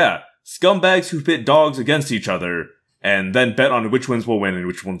says, yeah, scumbags who pit dogs against each other and then bet on which ones will win and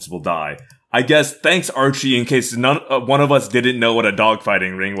which ones will die. I guess thanks, Archie, in case one of us didn't know what a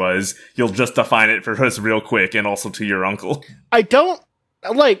dogfighting ring was. You'll just define it for us real quick, and also to your uncle.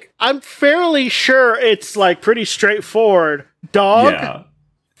 I'm fairly sure it's, pretty straightforward. Dog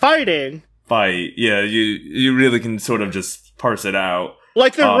fighting. Fight. Yeah, you really can sort of just parse it out.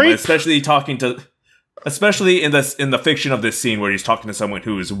 Like the ring, especially in the fiction of this scene where he's talking to someone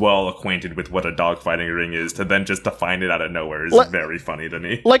who is well acquainted with what a dogfighting ring is, to then just define it out of nowhere is very funny to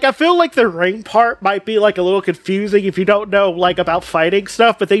me. I feel like the ring part might be a little confusing if you don't know about fighting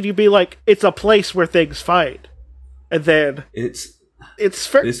stuff, but then you'd be it's a place where things fight, and then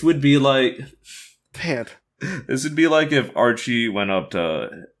this would be like, man, this would be like if Archie went up to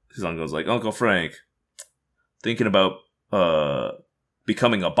his uncle, was like, Uncle Frank, thinking about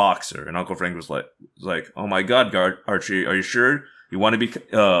becoming a boxer. And Uncle Frank was like, oh my god, Archie, are you sure you want to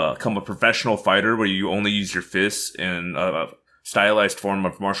become a professional fighter where you only use your fists in a stylized form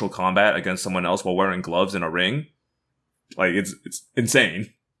of martial combat against someone else while wearing gloves in a ring? Like, it's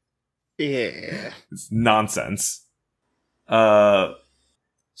insane. Yeah. It's nonsense. So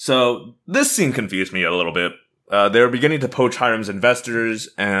this scene confused me a little bit. They're beginning to poach Hiram's investors,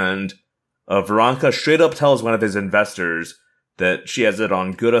 and Veronica straight up tells one of his investors that she has it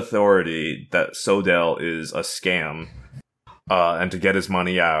on good authority that Sodale is a scam, and to get his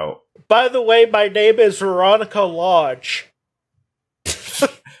money out. By the way, my name is Veronica Lodge.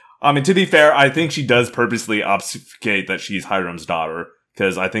 I mean, to be fair, I think she does purposely obfuscate that she's Hiram's daughter,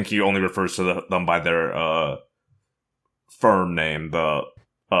 because I think he only refers to them by their firm name, the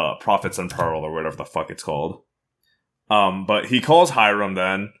Prophets and Pearl, or whatever the fuck it's called. But he calls Hiram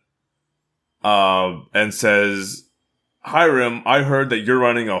then, and says, Hiram, I heard that you're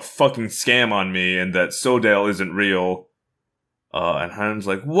running a fucking scam on me and that Sodale isn't real. And Hiram's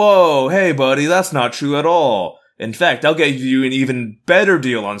like, whoa, hey buddy, that's not true at all. In fact, I'll get you an even better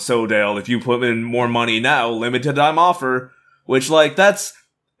deal on Sodale if you put in more money now, limited time offer. Which, like, that's,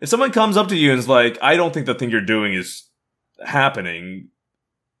 if someone comes up to you and is like, I don't think the thing you're doing is happening,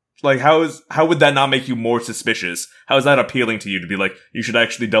 like, how would that not make you more suspicious? How is that appealing to you to be like, you should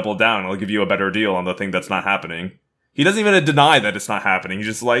actually double down, I'll give you a better deal on the thing that's not happening? He doesn't even deny that it's not happening. He's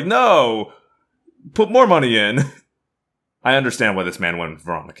just like, no, put more money in. I understand why this man went with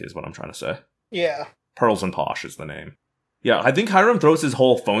Veronica is what I'm trying to say. Yeah. Pearls and Posh is the name. Yeah, I think Hiram throws his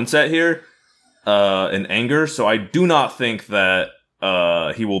whole phone set here in anger, so I do not think that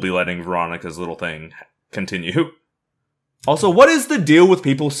he will be letting Veronica's little thing continue. Also, what is the deal with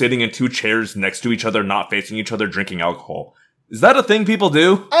people sitting in two chairs next to each other, not facing each other, drinking alcohol? Is that a thing people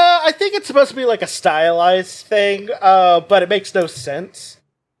do? I think it's supposed to be like a stylized thing, but it makes no sense.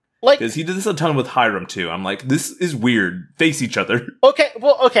 Like, because he did this a ton with Hiram too. I'm like, this is weird. Face each other.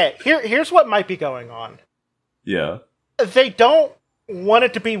 Okay. Here's what might be going on. Yeah. They don't want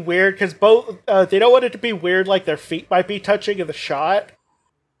it to be weird because they don't want it to be weird. Like their feet might be touching in the shot,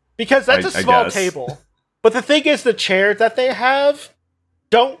 because that's a small table. But the thing is, the chairs that they have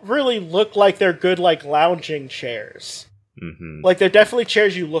don't really look like they're good, like lounging chairs. Mm-hmm. Like they're definitely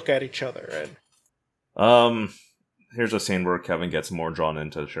chairs you look at each other in. Here's a scene where Kevin gets more drawn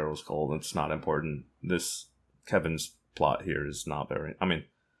into Cheryl's cold. It's not important. Kevin's plot here is not very... I mean,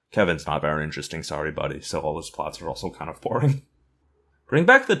 Kevin's not very interesting, sorry buddy, so all his plots are also kind of boring. Bring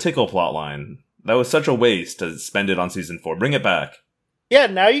back the Tickle plotline. That was such a waste to spend it on season 4. Bring it back. Yeah,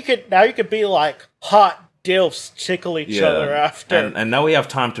 now you could be like, hot dilfs tickle each other after. And now we have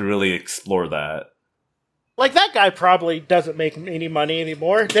time to really explore that. Like, that guy probably doesn't make any money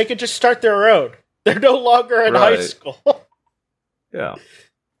anymore. They could just start their own. They're no longer in high school. Yeah.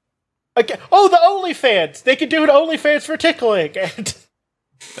 Okay. Oh, the OnlyFans! They could do an OnlyFans for tickling and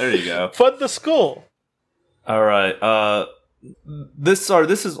there you go. fund the school. Alright, this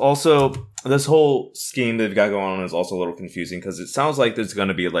whole scheme they've got going on is also a little confusing, because it sounds like there's going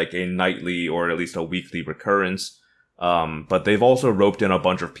to be like a nightly or at least a weekly recurrence, but they've also roped in a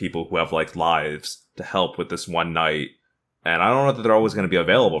bunch of people who have like lives to help with this one night. And I don't know that they're always going to be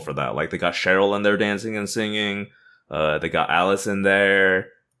available for that. Like, they got Cheryl in there dancing and singing. They got Alice in there.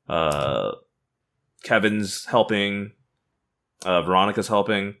 Kevin's helping. Veronica's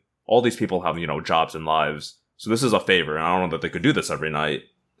helping. All these people have, jobs and lives. So this is a favor, and I don't know that they could do this every night.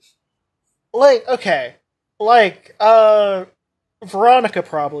 Like, okay. Like, Veronica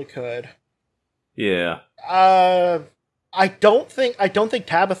probably could. Yeah. I don't think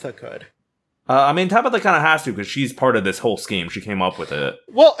Tabitha could. I mean, Tabitha kind of has to, because she's part of this whole scheme. She came up with it.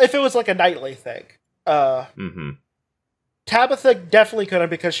 Well, if it was like a nightly thing. Tabitha definitely couldn't,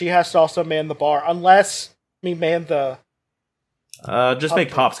 because she has to also man the bar. Unless, man the... just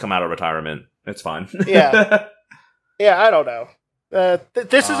make Pops come out of retirement. It's fine. Yeah. Yeah, I don't know.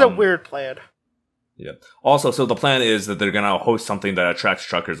 This is a weird plan. Yeah. Also, so the plan is that they're going to host something that attracts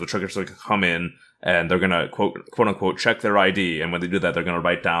truckers. The truckers are going to come in, and they're going to, quote unquote, check their ID. And when they do that, they're going to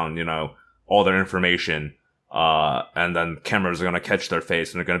write down, all their information, and then cameras are going to catch their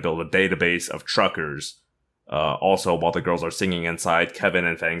face, and they're going to build a database of truckers. Also, while the girls are singing inside, Kevin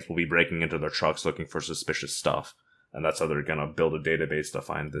and Fangs will be breaking into their trucks looking for suspicious stuff, and that's how they're going to build a database to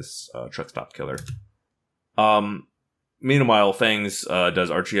find this truck stop killer. Meanwhile, Fangs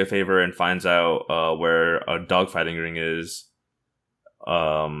does Archie a favor and finds out where a dogfighting ring is,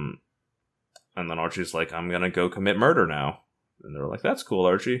 and then Archie's like, I'm going to go commit murder now. And they're like, that's cool,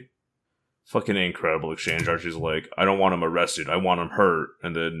 Archie. Fucking incredible exchange. Archie's like, I don't want him arrested, I want him hurt.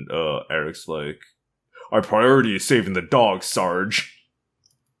 And then Eric's like, our priority is saving the dog, Sarge.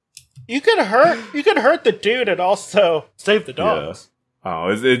 You could hurt the dude and also save the dogs. Yeah. Oh,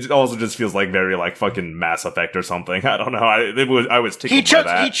 it also just feels like very like fucking Mass Effect or something. I don't know. I was tickled by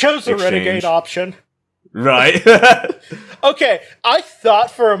that. He chose the renegade option. Right. Okay, I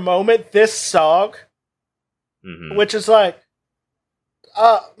thought for a moment this song, which is like,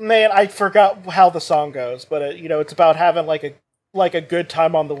 man, I forgot how the song goes, but it's about having like a good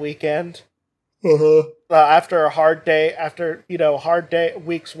time on the weekend. After a hard day,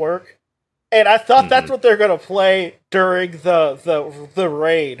 week's work. And I thought that's what they're gonna play during the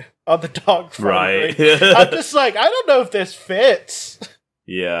raid on the dog front. Right. I'm just like, I don't know if this fits.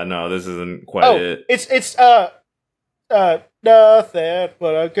 Yeah, no, this isn't quite it. It's nothing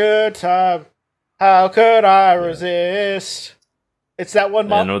but a good time. How could I resist? It's that one.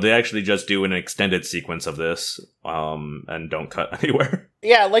 No, they actually just do an extended sequence of this, and don't cut anywhere.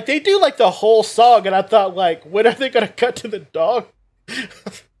 Yeah, like they do like the whole song, and I thought, like, when are they gonna cut to the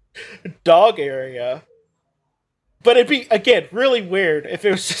dog area? But it'd be, again, really weird if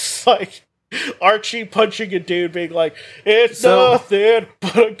it was just like Archie punching a dude, being like, "It's nothing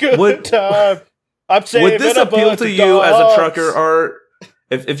but a good time." I'm saying, would this appeal to you as a trucker, Art?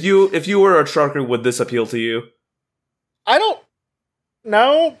 If you were a trucker, would this appeal to you? I don't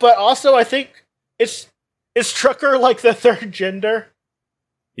know, but also I think is trucker like the third gender?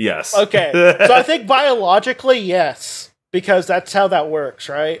 Yes. Okay, so I think biologically, yes, because that's how that works,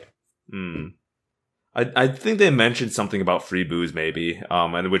 right? I think they mentioned something about free booze, maybe.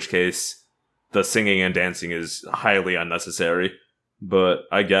 In which case, the singing and dancing is highly unnecessary. But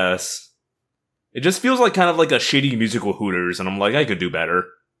I guess it just feels like kind of like a shitty musical Hooters, and I'm like, I could do better.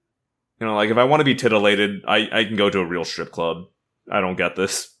 You know, like if I want to be titillated, I can go to a real strip club. I don't get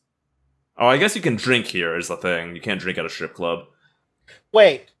this. Oh, I guess you can drink here is the thing. You can't drink at a strip club.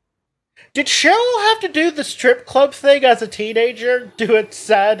 Wait. Did Cheryl have to do the strip club thing as a teenager? Do a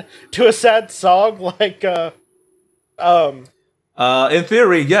sad song like in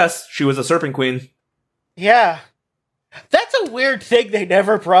theory, yes, she was a serpent queen. Yeah. That's a weird thing they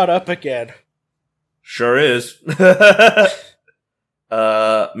never brought up again. Sure is.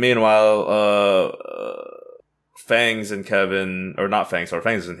 Meanwhile, Fangs and Kevin, or not Fangs, sorry,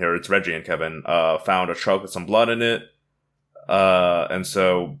 Fangs isn't here, it's Reggie and Kevin, found a truck with some blood in it. And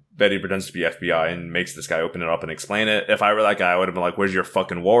so Betty pretends to be FBI and makes this guy open it up and explain it. If I were that guy, I would have been like, where's your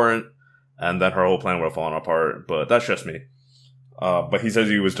fucking warrant? And then her whole plan would have fallen apart, but that's just me. But he says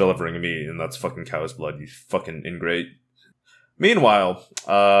he was delivering meat, and that's fucking cow's blood, you fucking ingrate. Meanwhile,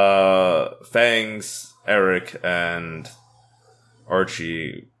 Fangs, Eric, and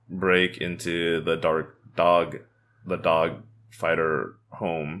Archie break into the dog fighter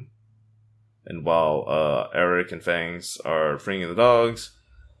home. And while Eric and Fangs are freeing the dogs,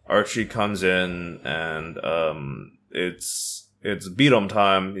 Archie comes in and it's beat 'em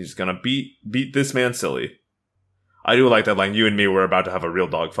time. He's gonna beat this man silly. I do like that line, you and me were about to have a real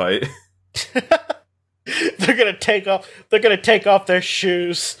dog fight. They're gonna take off their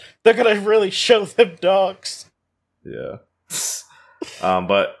shoes. They're gonna really show them dogs. Yeah.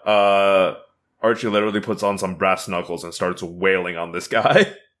 But Archie literally puts on some brass knuckles and starts wailing on this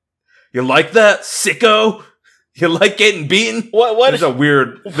guy. You like that, sicko? You like getting beaten? What?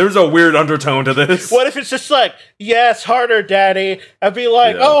 There's a weird undertone to this. What if it's just like, yes, harder, daddy? I'd be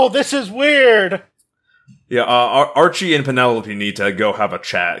like, oh, this is weird. Yeah, Archie and Penelope need to go have a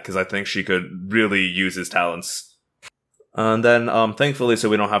chat, because I think she could really use his talents. And then, thankfully, so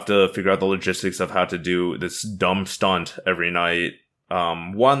we don't have to figure out the logistics of how to do this dumb stunt every night,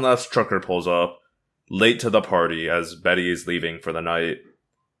 one last trucker pulls up, late to the party, as Betty is leaving for the night.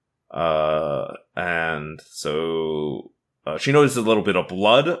 And so she notices a little bit of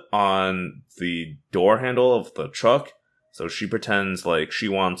blood on the door handle of the truck, so she pretends like she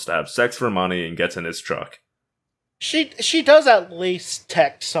wants to have sex for money and gets in his truck. She does at least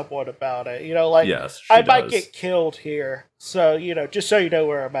text someone about it, like, yes, I might get killed here, so, just so you know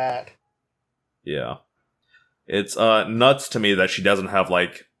where I'm at. Yeah. It's nuts to me that she doesn't have,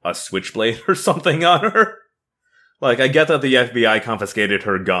 like, a switchblade or something on her. Like, I get that the FBI confiscated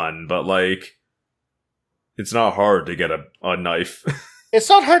her gun, but, like, it's not hard to get a knife. It's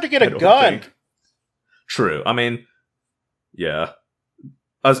not hard to get a gun. Think. True. I mean, yeah.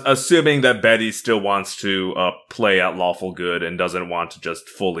 Assuming that Betty still wants to play at lawful good and doesn't want to just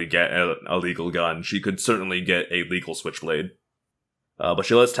fully get a legal gun, she could certainly get a legal switchblade. But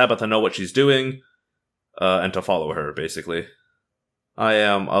she lets Tabitha know what she's doing, and to follow her, basically. I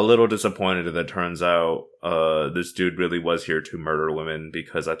am a little disappointed that it turns out this dude really was here to murder women,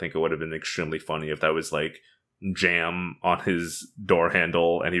 because I think it would have been extremely funny if that was, like, jam on his door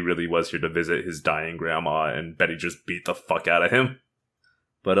handle, and he really was here to visit his dying grandma, and Betty just beat the fuck out of him.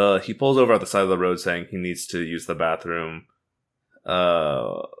 But he pulls over at the side of the road saying he needs to use the bathroom.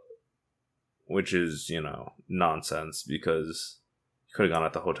 Which is, nonsense because he could have gone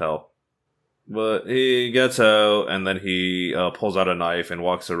at the hotel. But he gets out and then he pulls out a knife and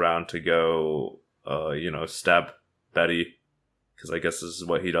walks around to go, stab Betty. Because I guess this is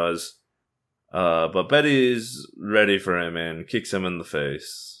what he does. But Betty's ready for him and kicks him in the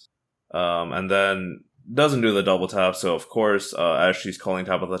face. And then doesn't do the double tap, so of course, as she's calling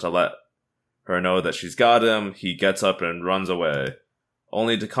Tabitha to let her know that she's got him, he gets up and runs away.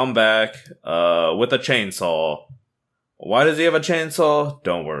 Only to come back with a chainsaw. Why does he have a chainsaw?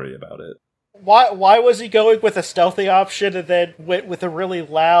 Don't worry about it. Why was he going with a stealthy option and then went with a really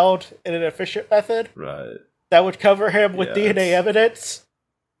loud and an efficient method? Right. That would cover him with DNA evidence?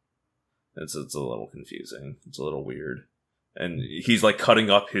 It's a little confusing. It's a little weird. And he's like cutting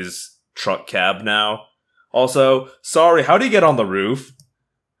up his truck cab now. Also, sorry, how did he get on the roof?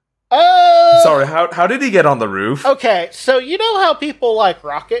 Sorry, how did he get on the roof? Okay, so you know how people like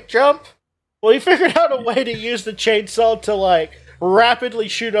rocket jump? Well, he figured out a way to use the chainsaw to like rapidly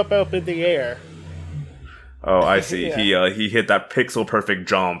shoot up in the air. Oh, I see. Yeah. He hit that pixel perfect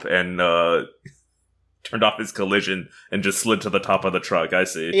jump and turned off his collision and just slid to the top of the truck. I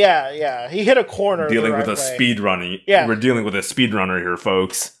see. Yeah. He hit a corner. Dealing with a speedrunner. Yeah. We're dealing with a speedrunner here,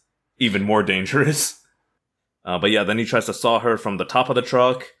 folks. Even more dangerous. But yeah, then he tries to saw her from the top of the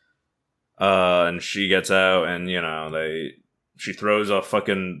truck. And she gets out and, she throws a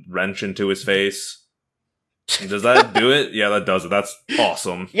fucking wrench into his face. Does that do it? Yeah, that does it. That's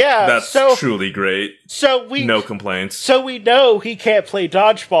awesome. Yeah, that's truly great. No complaints. So we know he can't play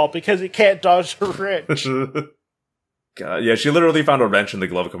dodgeball because he can't dodge a wrench. God, yeah, she literally found a wrench in the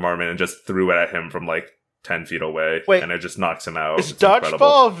glove compartment and just threw it at him from like 10 feet away. Wait, and it just knocks him out. Is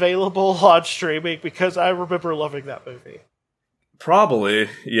dodgeball available on streaming? Because I remember loving that movie. Probably,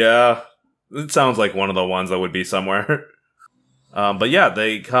 yeah. It sounds like one of the ones that would be somewhere. But yeah,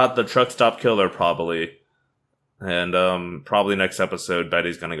 they caught the truck stop killer probably. And probably next episode,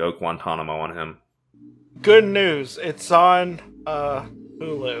 Betty's gonna go Guantanamo on him. Good news. It's on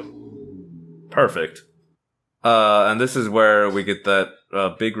Hulu. Perfect. And this is where we get that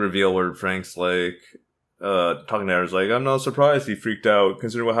big reveal where Frank's like, talking to Aaron's like, I'm not surprised he freaked out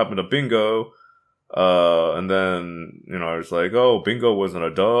considering what happened to Bingo. And then, I was like, oh, Bingo wasn't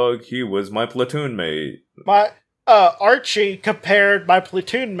a dog, he was my platoon mate. Archie compared my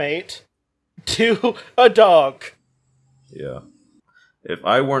platoon mate to a dog. Yeah. If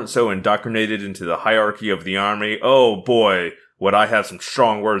I weren't so indoctrinated into the hierarchy of the army, oh boy, would I have some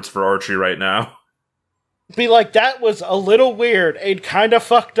strong words for Archie right now. Be like, that was a little weird and kind of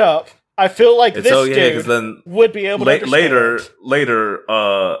fucked up. I feel like this dude would be able to understand.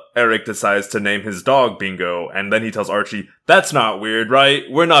 Later, Eric decides to name his dog Bingo, and then he tells Archie, that's not weird, right?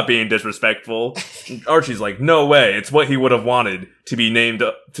 We're not being disrespectful. Archie's like, no way, it's what he would have wanted to be named,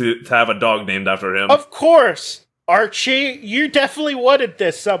 to have a dog named after him. Of course, Archie, you definitely wanted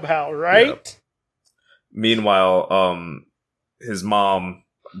this somehow, right? Yep. Meanwhile, his mom,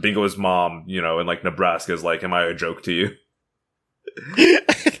 Bingo's mom, in like Nebraska is like, am I a joke to you?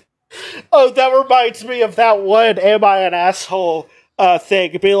 Oh, that reminds me of that one "Am I an asshole?" thing.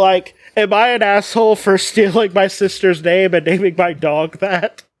 It'd be like, am I an asshole for stealing my sister's name and naming my dog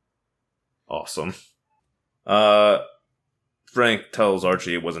that? Awesome. Frank tells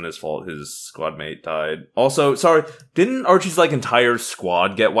Archie it wasn't his fault, his squad mate died. Also, sorry, didn't Archie's entire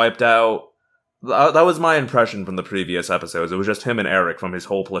squad get wiped out? That was my impression from the previous episodes. It was just him and Eric from his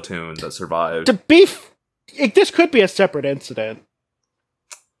whole platoon that survived. This could be a separate incident.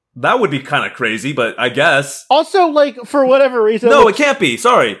 That would be kind of crazy, but I guess. Also, for whatever reason... No, it can't be,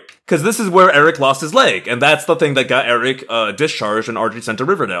 sorry. Because this is where Eric lost his leg, and that's the thing that got Eric discharged and Archie sent to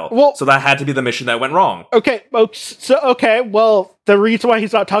Riverdale. Well, so that had to be the mission that went wrong. Okay, well, the reason why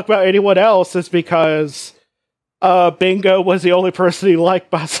he's not talking about anyone else is because Bingo was the only person he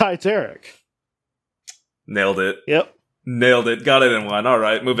liked besides Eric. Nailed it. Yep. Nailed it. Got it in one.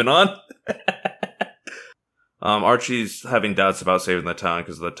 Alright, moving on. Archie's having doubts about saving the town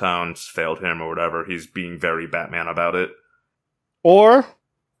because the town's failed him or whatever. He's being very Batman about it. Or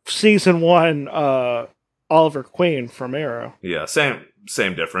season 1, Oliver Queen from Arrow. Yeah, same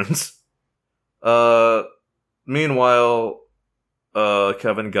difference. Meanwhile,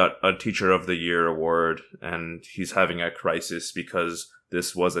 Kevin got a Teacher of the Year award, and he's having a crisis because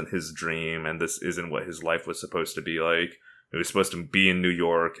this wasn't his dream, and this isn't what his life was supposed to be like. It was supposed to be in New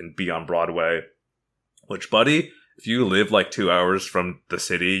York and be on Broadway. Which, buddy, if you live 2 hours from the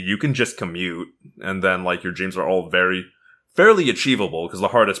city, you can just commute, and then your dreams are all fairly achievable, because the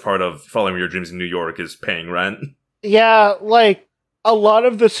hardest part of following your dreams in New York is paying rent. Yeah, a lot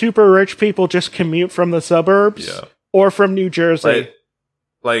of the super rich people just commute from the suburbs or from New Jersey.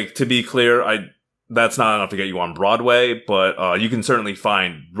 Like, to be clear, that's not enough to get you on Broadway, but you can certainly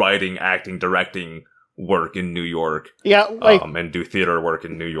find writing, acting, directing work in New York. Yeah, like, and do theater work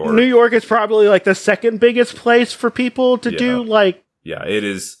in New York. New York is probably like the second biggest place for people to do like. Yeah, it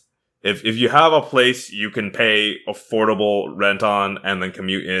is. If you have a place you can pay affordable rent on and then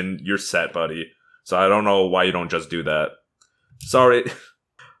commute in, you're set, buddy. So I don't know why you don't just do that. Sorry.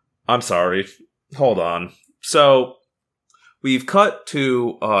 I'm sorry. Hold on. So we've cut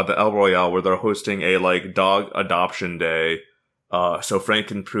to the El Royale where they're hosting a like dog adoption day. So Frank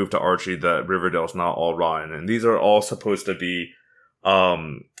can prove to Archie that Riverdale's not all rotten. And these are all supposed to be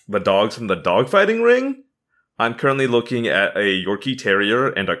the dogs from the dogfighting ring. I'm currently looking at a Yorkie Terrier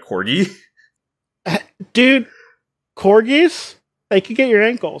and a Corgi. Dude, corgis? They can get your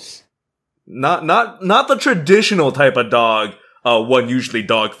ankles. Not the traditional type of dog one usually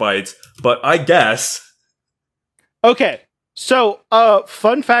dog fights, but I guess. Okay, so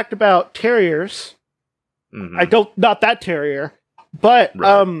fun fact about terriers. Mm-hmm. Not that terrier, but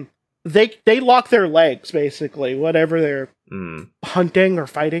right. They lock their legs basically whenever they're hunting or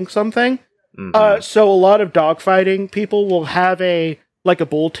fighting something. Mm-hmm. So a lot of dog fighting people will have a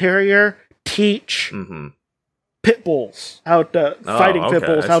bull terrier teach pit bulls how to pit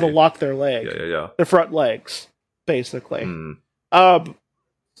bulls how to lock their leg, their front legs, basically.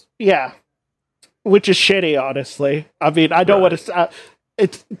 Yeah, which is shitty, honestly. I mean, I don't want to.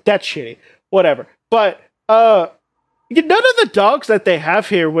 That's shitty. Whatever, but none of the dogs that they have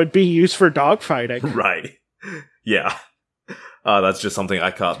here would be used for dog fighting. Right? Yeah. That's just something I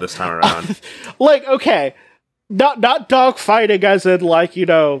caught this time around. Like, okay, not dog fighting as in, like,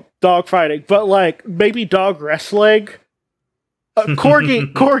 dog fighting, but, like, maybe dog wrestling.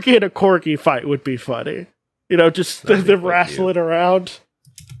 Corgi and a corgi fight would be funny. Just them wrestling around.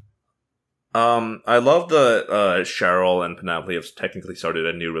 I love that Cheryl and Penelope have technically started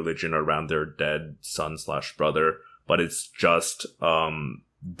a new religion around their dead son/brother, but it's just,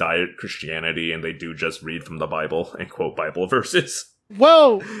 diet Christianity, and they do just read from the Bible and quote Bible verses.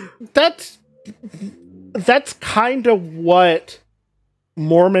 Well, that's kind of what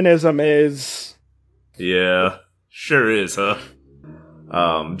Mormonism is. Yeah, sure is, huh?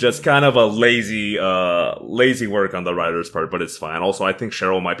 Just kind of a lazy work on the writer's part, but it's fine. Also, I think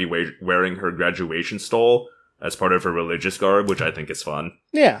Cheryl might be wearing her graduation stole as part of her religious garb, which I think is fun.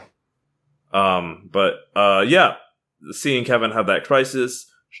 Yeah. Yeah, seeing Kevin have that crisis,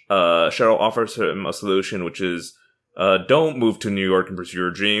 Cheryl offers him a solution, which is, don't move to New York and pursue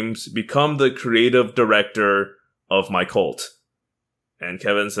your dreams. Become the creative director of my cult. And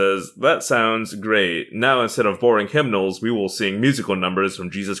Kevin says, that sounds great. Now, instead of boring hymnals, we will sing musical numbers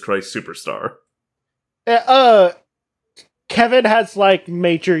from Jesus Christ Superstar. Kevin has, like,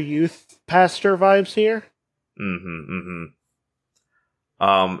 major youth pastor vibes here.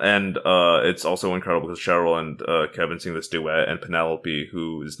 And it's also incredible because Cheryl and Kevin sing this duet, and Penelope,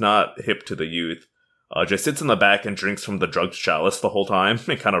 who is not hip to the youth, just sits in the back and drinks from the drugged chalice the whole time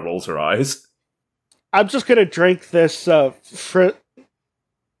and kind of rolls her eyes. I'm just gonna drink this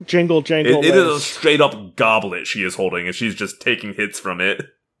jingle jangle. It is a straight up goblet she is holding, and she's just taking hits from it.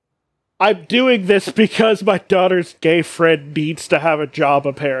 I'm doing this because my daughter's gay friend needs to have a job,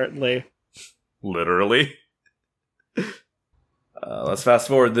 apparently. Literally. Let's fast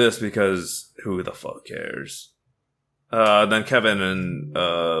forward this because who the fuck cares? Then Kevin and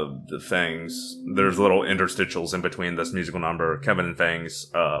the Fangs, there's little interstitials in between this musical number. Kevin and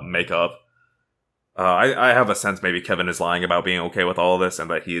Fangs make up. I have a sense maybe Kevin is lying about being okay with all of this and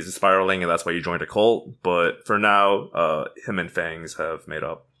that he is spiraling and that's why he joined a cult. But for now, him and Fangs have made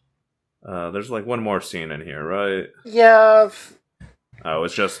up. There's like one more scene in here, right? Yeah. Oh,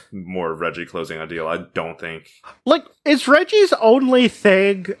 it's just more Reggie closing a deal. I don't think. Like, is Reggie's only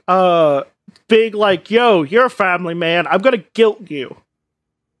thing, being like, yo, you're a family man, I'm gonna guilt you?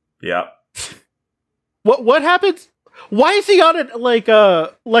 Yeah. What happens? Why is he on it like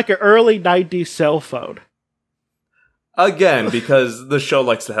an early 90s cell phone? Again, because the show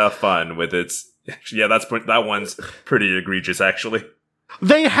likes to have fun with its... Yeah, that one's pretty egregious, actually.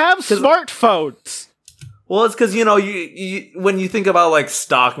 They have smartphones! Well, it's because, you when you think about, like,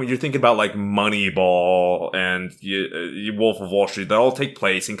 stock, when you're thinking about, like, Moneyball and Wolf of Wall Street, they all take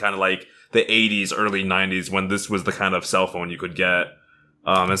place in kind of, like, the 80s, early 90s, when this was the kind of cell phone you could get.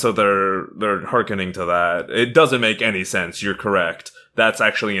 And so they're hearkening to that. It doesn't make any sense, you're correct. That's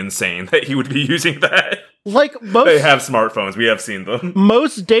actually insane that he would be using that. Like, they have smartphones, we have seen them.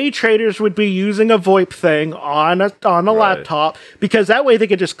 Most day traders would be using a VoIP thing on a laptop, because that way they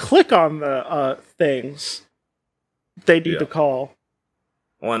could just click on the things they need to call.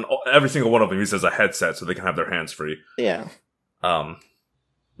 on every single one of them uses a headset so they can have their hands free. Yeah.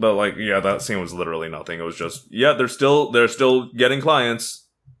 But like, yeah, that scene was literally nothing. It was just, yeah, they're still getting clients.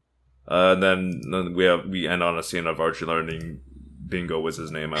 Then we end on a scene of Archie learning Bingo was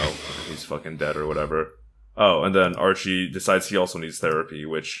his name out. He's fucking dead or whatever. Oh, and then Archie decides he also needs therapy,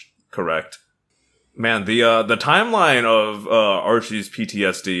 which, correct. Man, the timeline of Archie's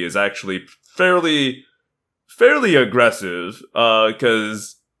PTSD is actually fairly aggressive.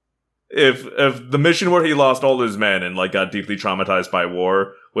 Because if the mission where he lost all his men and like got deeply traumatized by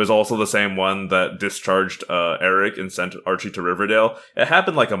war was also the same one that discharged Eric and sent Archie to Riverdale, it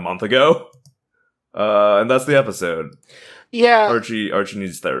happened like a month ago. And that's the episode. Yeah. Archie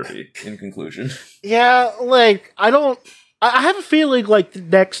needs therapy, in conclusion. Yeah, like, I have a feeling like the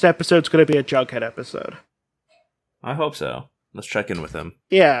next episode's gonna be a Jughead episode. I hope so. Let's check in with him.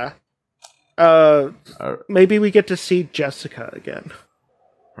 Yeah. Maybe we get to see Jessica again.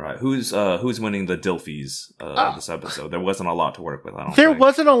 Right. Who's winning the Dilfies this episode? There wasn't a lot to work with, I don't There think.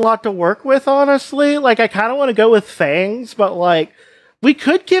 wasn't a lot to work with, honestly. Like, I kind of want to go with Fangs, but, like, we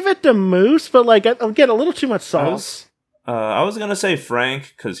could give it to Moose, but, like, again, a little too much sauce. I was gonna say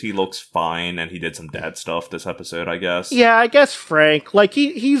Frank, because he looks fine, and he did some dad stuff this episode, I guess. Yeah, I guess Frank. Like,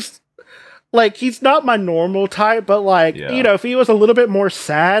 he's not my normal type, but, like, Yeah. you know, if he was a little bit more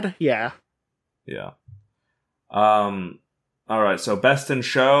sad, yeah. Yeah. Alright, so best in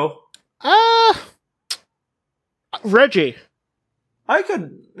show? Reggie.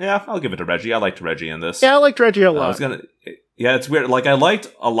 I'll give it to Reggie. I liked Reggie in this. Yeah, I liked Reggie a lot. Yeah, it's weird. Like, I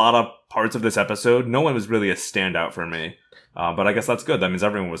liked a lot of parts of this episode. No one was really a standout for me. But I guess that's good. That means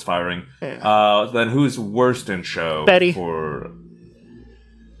everyone was firing. Yeah. Then who's worst in show? Betty.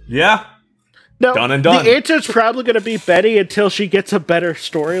 Yeah. No, Done and done. The answer's probably going to be Betty until she gets a better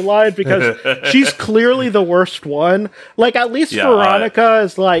storyline, because she's clearly the worst one. Like, at least Veronica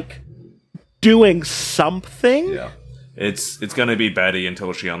is, like, doing something. Yeah. It's gonna be Betty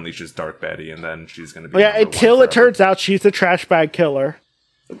until she unleashes Dark Betty, and then she's gonna be... Yeah, until it turns out she's the trash bag killer.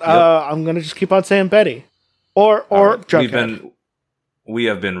 Yep. I'm gonna just keep on saying Betty. Or Jughead. We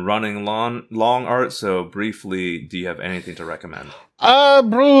have been running long, Art, so briefly, do you have anything to recommend?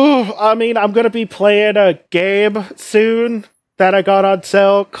 I mean, I'm gonna be playing a game soon that I got on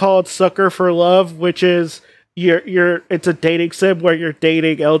sale called Sucker for Love, which is it's a dating sim where you're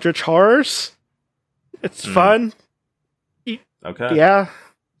dating eldritch horrors. It's fun. Okay. Yeah.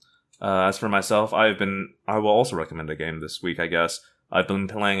 As for myself, I will also recommend a game this week, I guess. I've been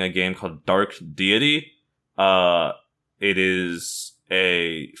playing a game called Dark Deity. It is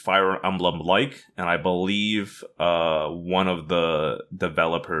a Fire Emblem-like, and I believe one of the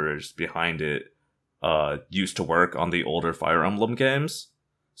developers behind it used to work on the older Fire Emblem games.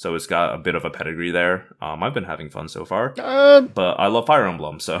 So it's got a bit of a pedigree there. I've been having fun so far. But I love Fire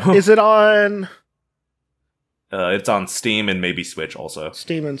Emblem, so... Is it on... it's on Steam and maybe Switch also.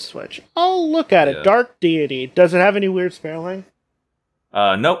 Steam and Switch. I'll look at it. Yeah. Dark Deity. Does it have any weird spelling?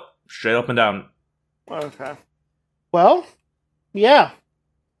 Nope. Straight up and down. Okay. Well, yeah.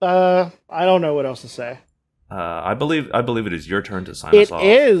 I don't know what else to say. I believe it is your turn to sign us off. It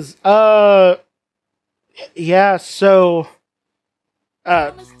is. Yeah, so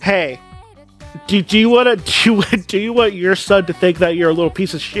hey. Do you want your son to think that you're a little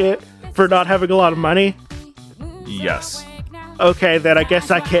piece of shit for not having a lot of money? Yes. Okay, then I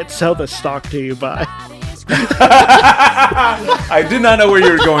guess I can't sell this stock to you, bye. I did not know where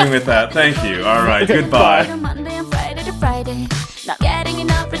you were going with that. Thank you. All right, goodbye. Monday and Friday. Not getting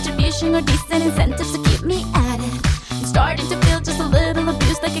enough retribution or decent incentives to keep me at it. I'm starting to feel just a little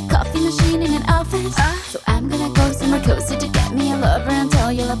abused, like a coffee machine in an office. So I'm gonna go somewhere cozy to get me a lover and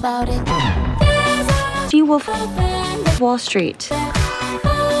tell you about it. She-Wolf Wall Street.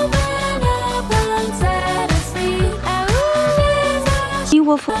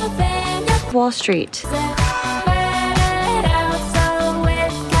 She-Wolf Wall Street. I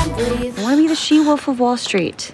want to be the She-Wolf of Wall Street.